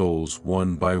unsuspecting souls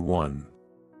one by one.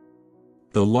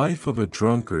 The life of a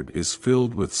drunkard is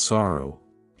filled with sorrow.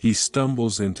 He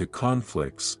stumbles into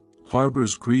conflicts,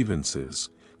 harbors grievances,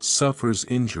 suffers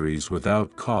injuries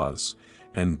without cause,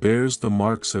 and bears the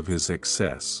marks of his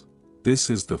excess. This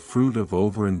is the fruit of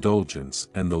overindulgence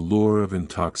and the lure of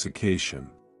intoxication.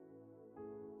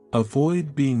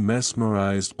 Avoid being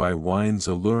mesmerized by wine's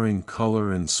alluring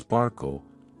color and sparkle,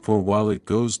 for while it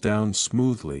goes down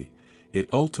smoothly, it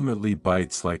ultimately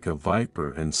bites like a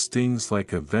viper and stings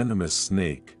like a venomous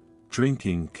snake.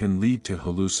 Drinking can lead to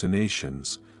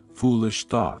hallucinations, foolish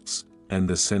thoughts, and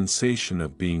the sensation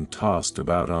of being tossed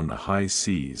about on the high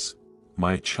seas.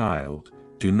 My child,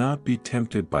 do not be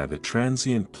tempted by the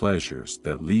transient pleasures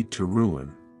that lead to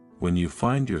ruin. When you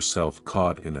find yourself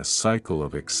caught in a cycle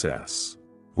of excess,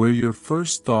 where your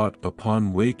first thought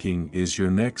upon waking is your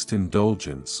next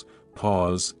indulgence,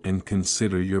 pause and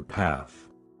consider your path.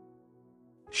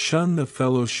 Shun the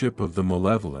fellowship of the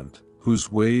malevolent,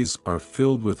 whose ways are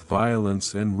filled with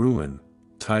violence and ruin.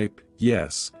 Type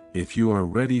yes, if you are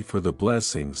ready for the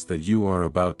blessings that you are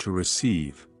about to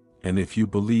receive, and if you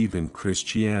believe in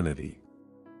Christianity.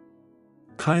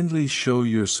 Kindly show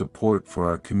your support for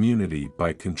our community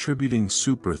by contributing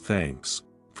super thanks,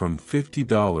 from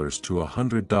 $50 to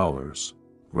 $100.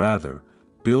 Rather,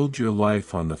 build your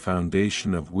life on the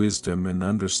foundation of wisdom and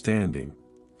understanding.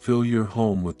 Fill your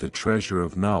home with the treasure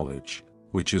of knowledge,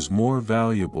 which is more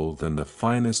valuable than the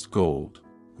finest gold.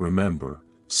 Remember,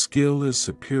 skill is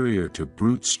superior to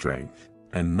brute strength,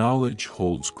 and knowledge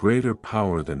holds greater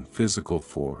power than physical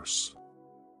force.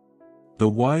 The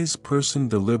wise person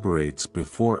deliberates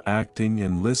before acting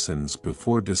and listens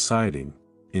before deciding.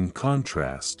 In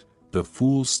contrast, the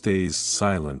fool stays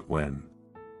silent when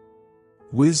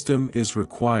wisdom is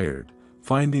required,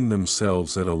 finding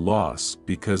themselves at a loss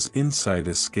because insight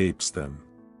escapes them.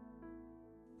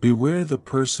 Beware the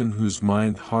person whose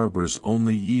mind harbors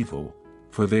only evil,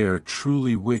 for they are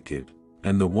truly wicked,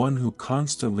 and the one who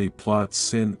constantly plots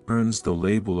sin earns the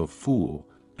label of fool,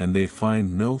 and they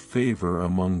find no favor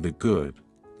among the good.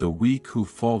 The weak who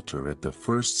falter at the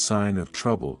first sign of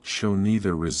trouble show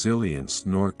neither resilience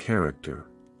nor character.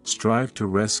 Strive to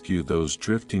rescue those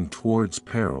drifting towards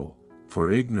peril,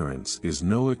 for ignorance is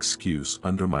no excuse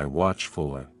under my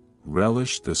watchful eye.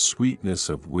 Relish the sweetness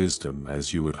of wisdom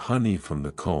as you would honey from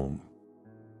the comb.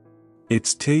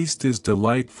 Its taste is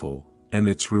delightful, and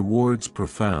its rewards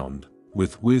profound.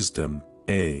 With wisdom,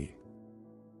 a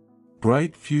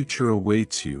bright future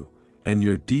awaits you, and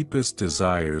your deepest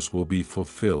desires will be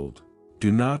fulfilled.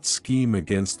 Do not scheme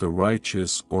against the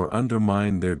righteous or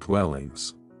undermine their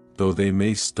dwellings. Though they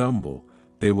may stumble,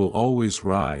 they will always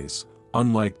rise,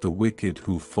 unlike the wicked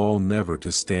who fall never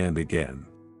to stand again.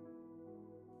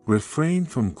 Refrain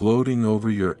from gloating over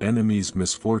your enemy's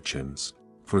misfortunes,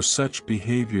 for such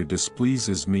behavior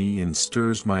displeases me and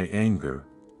stirs my anger.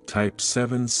 Type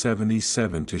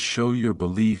 777 to show your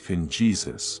belief in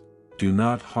Jesus. Do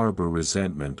not harbor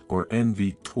resentment or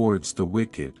envy towards the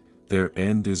wicked, their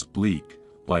end is bleak,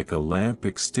 like a lamp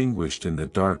extinguished in the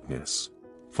darkness.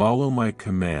 Follow my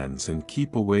commands and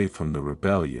keep away from the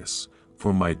rebellious,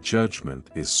 for my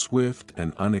judgment is swift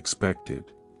and unexpected.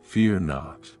 Fear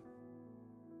not.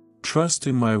 Trust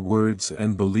in my words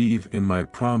and believe in my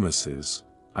promises.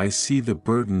 I see the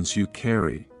burdens you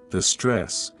carry, the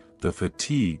stress, the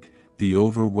fatigue, the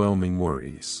overwhelming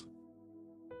worries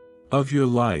of your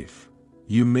life.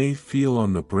 You may feel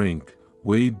on the brink,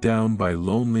 weighed down by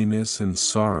loneliness and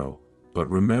sorrow, but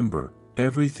remember,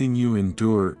 everything you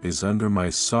endure is under my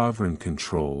sovereign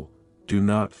control. Do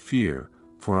not fear,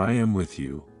 for I am with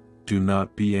you. Do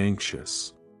not be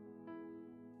anxious,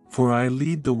 for I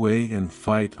lead the way and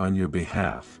fight on your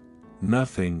behalf.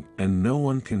 Nothing and no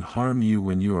one can harm you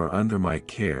when you are under my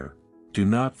care. Do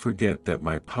not forget that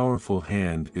my powerful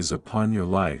hand is upon your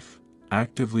life,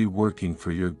 actively working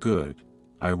for your good.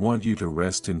 I want you to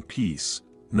rest in peace,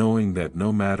 knowing that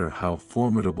no matter how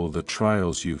formidable the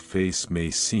trials you face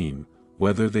may seem,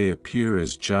 whether they appear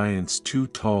as giants too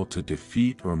tall to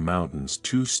defeat or mountains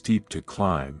too steep to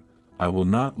climb, I will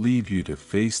not leave you to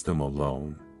face them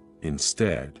alone.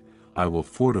 Instead, I will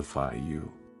fortify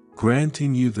you,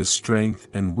 granting you the strength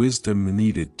and wisdom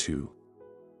needed to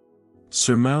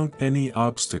surmount any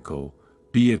obstacle,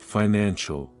 be it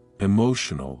financial,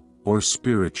 emotional, or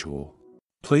spiritual.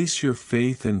 Place your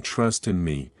faith and trust in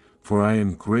me, for I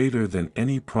am greater than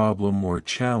any problem or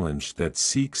challenge that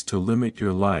seeks to limit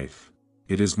your life.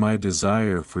 It is my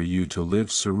desire for you to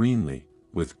live serenely,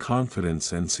 with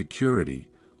confidence and security,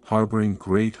 harboring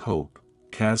great hope.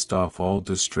 Cast off all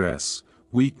distress,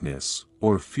 weakness,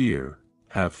 or fear.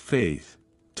 Have faith.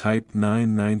 Type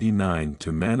 999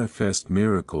 to manifest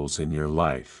miracles in your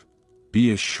life.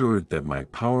 Be assured that my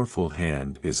powerful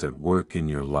hand is at work in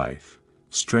your life,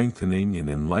 strengthening and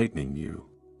enlightening you,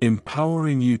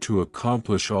 empowering you to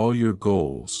accomplish all your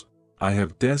goals. I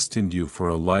have destined you for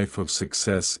a life of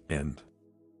success and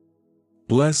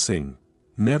blessing.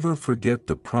 Never forget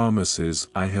the promises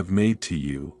I have made to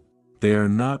you. They are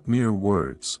not mere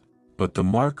words, but the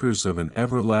markers of an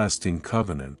everlasting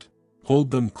covenant.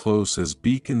 Hold them close as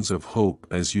beacons of hope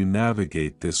as you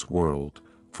navigate this world,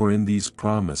 for in these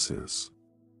promises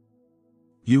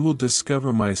you will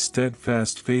discover my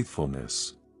steadfast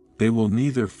faithfulness. They will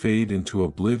neither fade into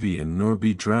oblivion nor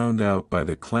be drowned out by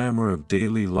the clamor of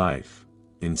daily life.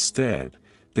 Instead,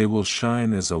 they will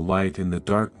shine as a light in the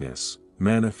darkness,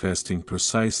 manifesting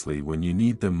precisely when you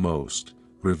need them most,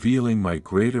 revealing my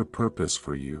greater purpose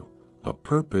for you, a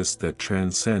purpose that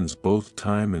transcends both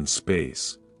time and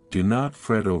space. Do not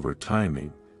fret over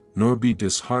timing, nor be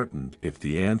disheartened if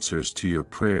the answers to your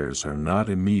prayers are not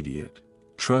immediate.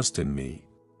 Trust in me,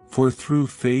 for through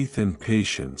faith and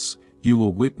patience, you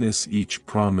will witness each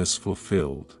promise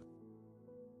fulfilled.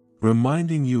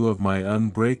 Reminding you of my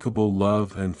unbreakable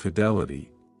love and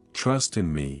fidelity, trust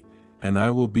in me, and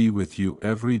I will be with you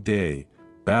every day,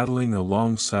 battling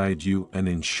alongside you and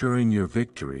ensuring your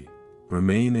victory.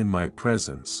 Remain in my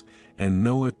presence, and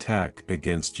no attack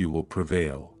against you will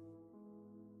prevail.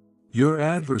 Your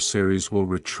adversaries will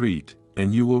retreat,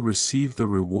 and you will receive the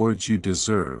rewards you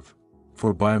deserve,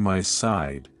 for by my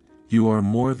side, you are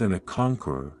more than a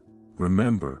conqueror.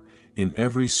 Remember, in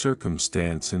every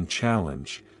circumstance and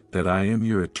challenge, that I am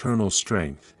your eternal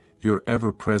strength, your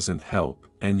ever-present help,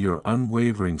 and your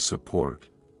unwavering support.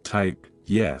 Type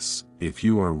yes if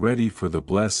you are ready for the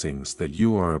blessings that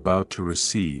you are about to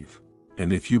receive,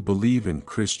 and if you believe in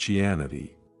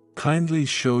Christianity. Kindly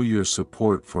show your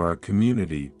support for our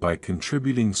community by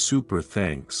contributing super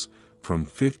thanks, from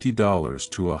 $50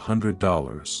 to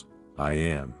 $100. I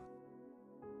am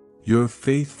your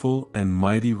faithful and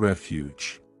mighty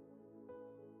refuge.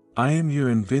 I am your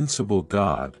invincible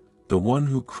God, the one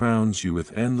who crowns you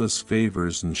with endless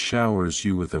favors and showers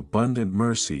you with abundant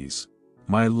mercies.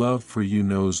 My love for you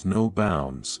knows no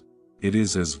bounds. It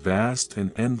is as vast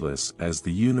and endless as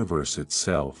the universe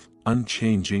itself,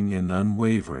 unchanging and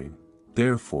unwavering.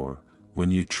 Therefore,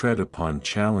 when you tread upon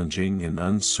challenging and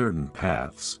uncertain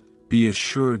paths, be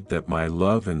assured that my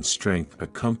love and strength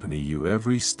accompany you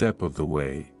every step of the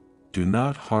way. Do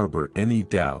not harbor any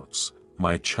doubts,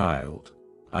 my child.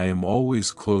 I am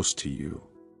always close to you.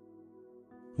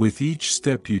 With each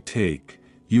step you take,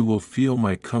 you will feel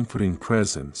my comforting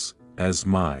presence, as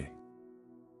my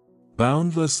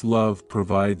boundless love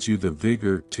provides you the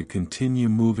vigor to continue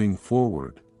moving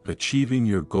forward, achieving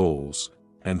your goals,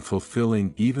 and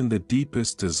fulfilling even the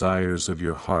deepest desires of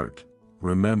your heart.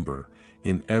 Remember,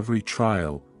 in every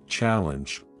trial,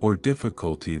 challenge, or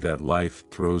difficulty that life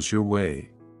throws your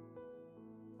way,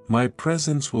 my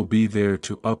presence will be there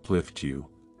to uplift you.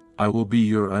 I will be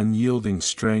your unyielding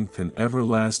strength and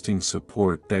everlasting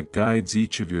support that guides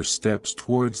each of your steps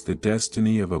towards the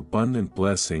destiny of abundant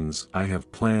blessings I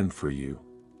have planned for you.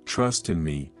 Trust in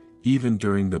me, even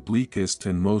during the bleakest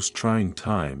and most trying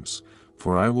times,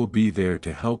 for I will be there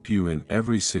to help you in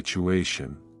every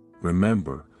situation.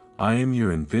 Remember, I am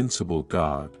your invincible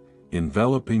God,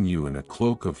 enveloping you in a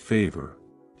cloak of favor,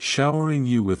 showering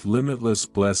you with limitless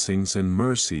blessings and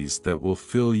mercies that will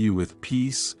fill you with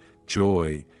peace,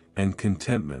 joy, and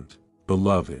contentment,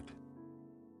 beloved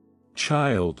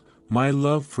child. My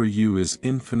love for you is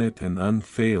infinite and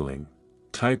unfailing.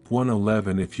 Type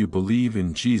 111 if you believe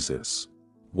in Jesus.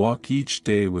 Walk each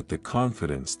day with the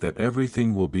confidence that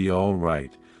everything will be all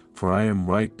right, for I am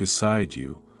right beside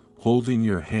you, holding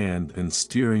your hand and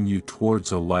steering you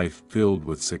towards a life filled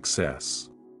with success,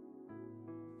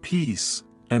 peace,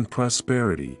 and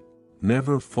prosperity.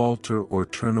 Never falter or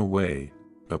turn away.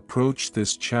 Approach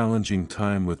this challenging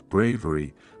time with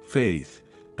bravery, faith,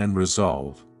 and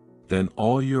resolve. Then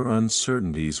all your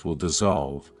uncertainties will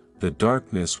dissolve, the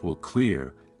darkness will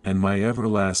clear, and my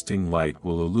everlasting light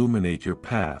will illuminate your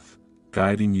path,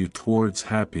 guiding you towards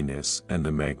happiness and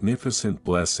the magnificent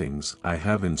blessings I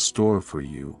have in store for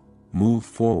you. Move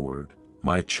forward,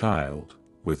 my child,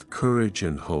 with courage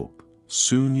and hope.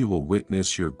 Soon you will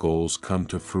witness your goals come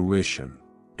to fruition,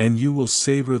 and you will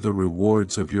savor the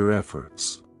rewards of your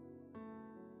efforts.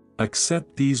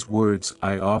 Accept these words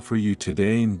I offer you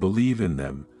today and believe in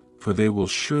them, for they will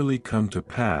surely come to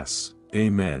pass.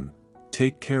 Amen.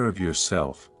 Take care of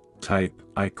yourself. Type,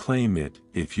 I claim it,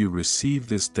 if you receive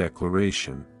this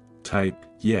declaration. Type,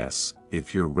 yes,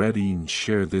 if you're ready, and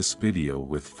share this video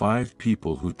with 5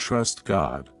 people who trust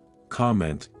God.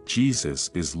 Comment, Jesus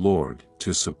is Lord,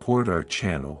 to support our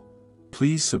channel.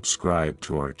 Please subscribe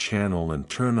to our channel and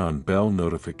turn on bell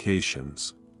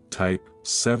notifications. Type,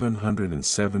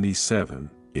 777,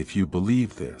 if you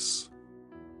believe this.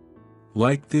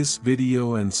 Like this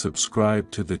video and subscribe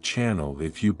to the channel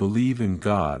if you believe in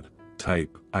God.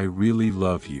 Type, I really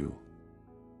love you,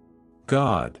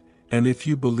 God, and if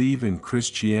you believe in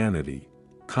Christianity,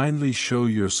 kindly show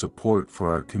your support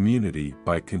for our community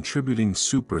by contributing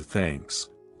super thanks,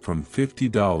 from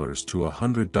 $50 to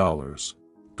 $100.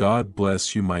 God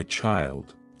bless you, my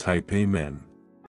child. Type Amen.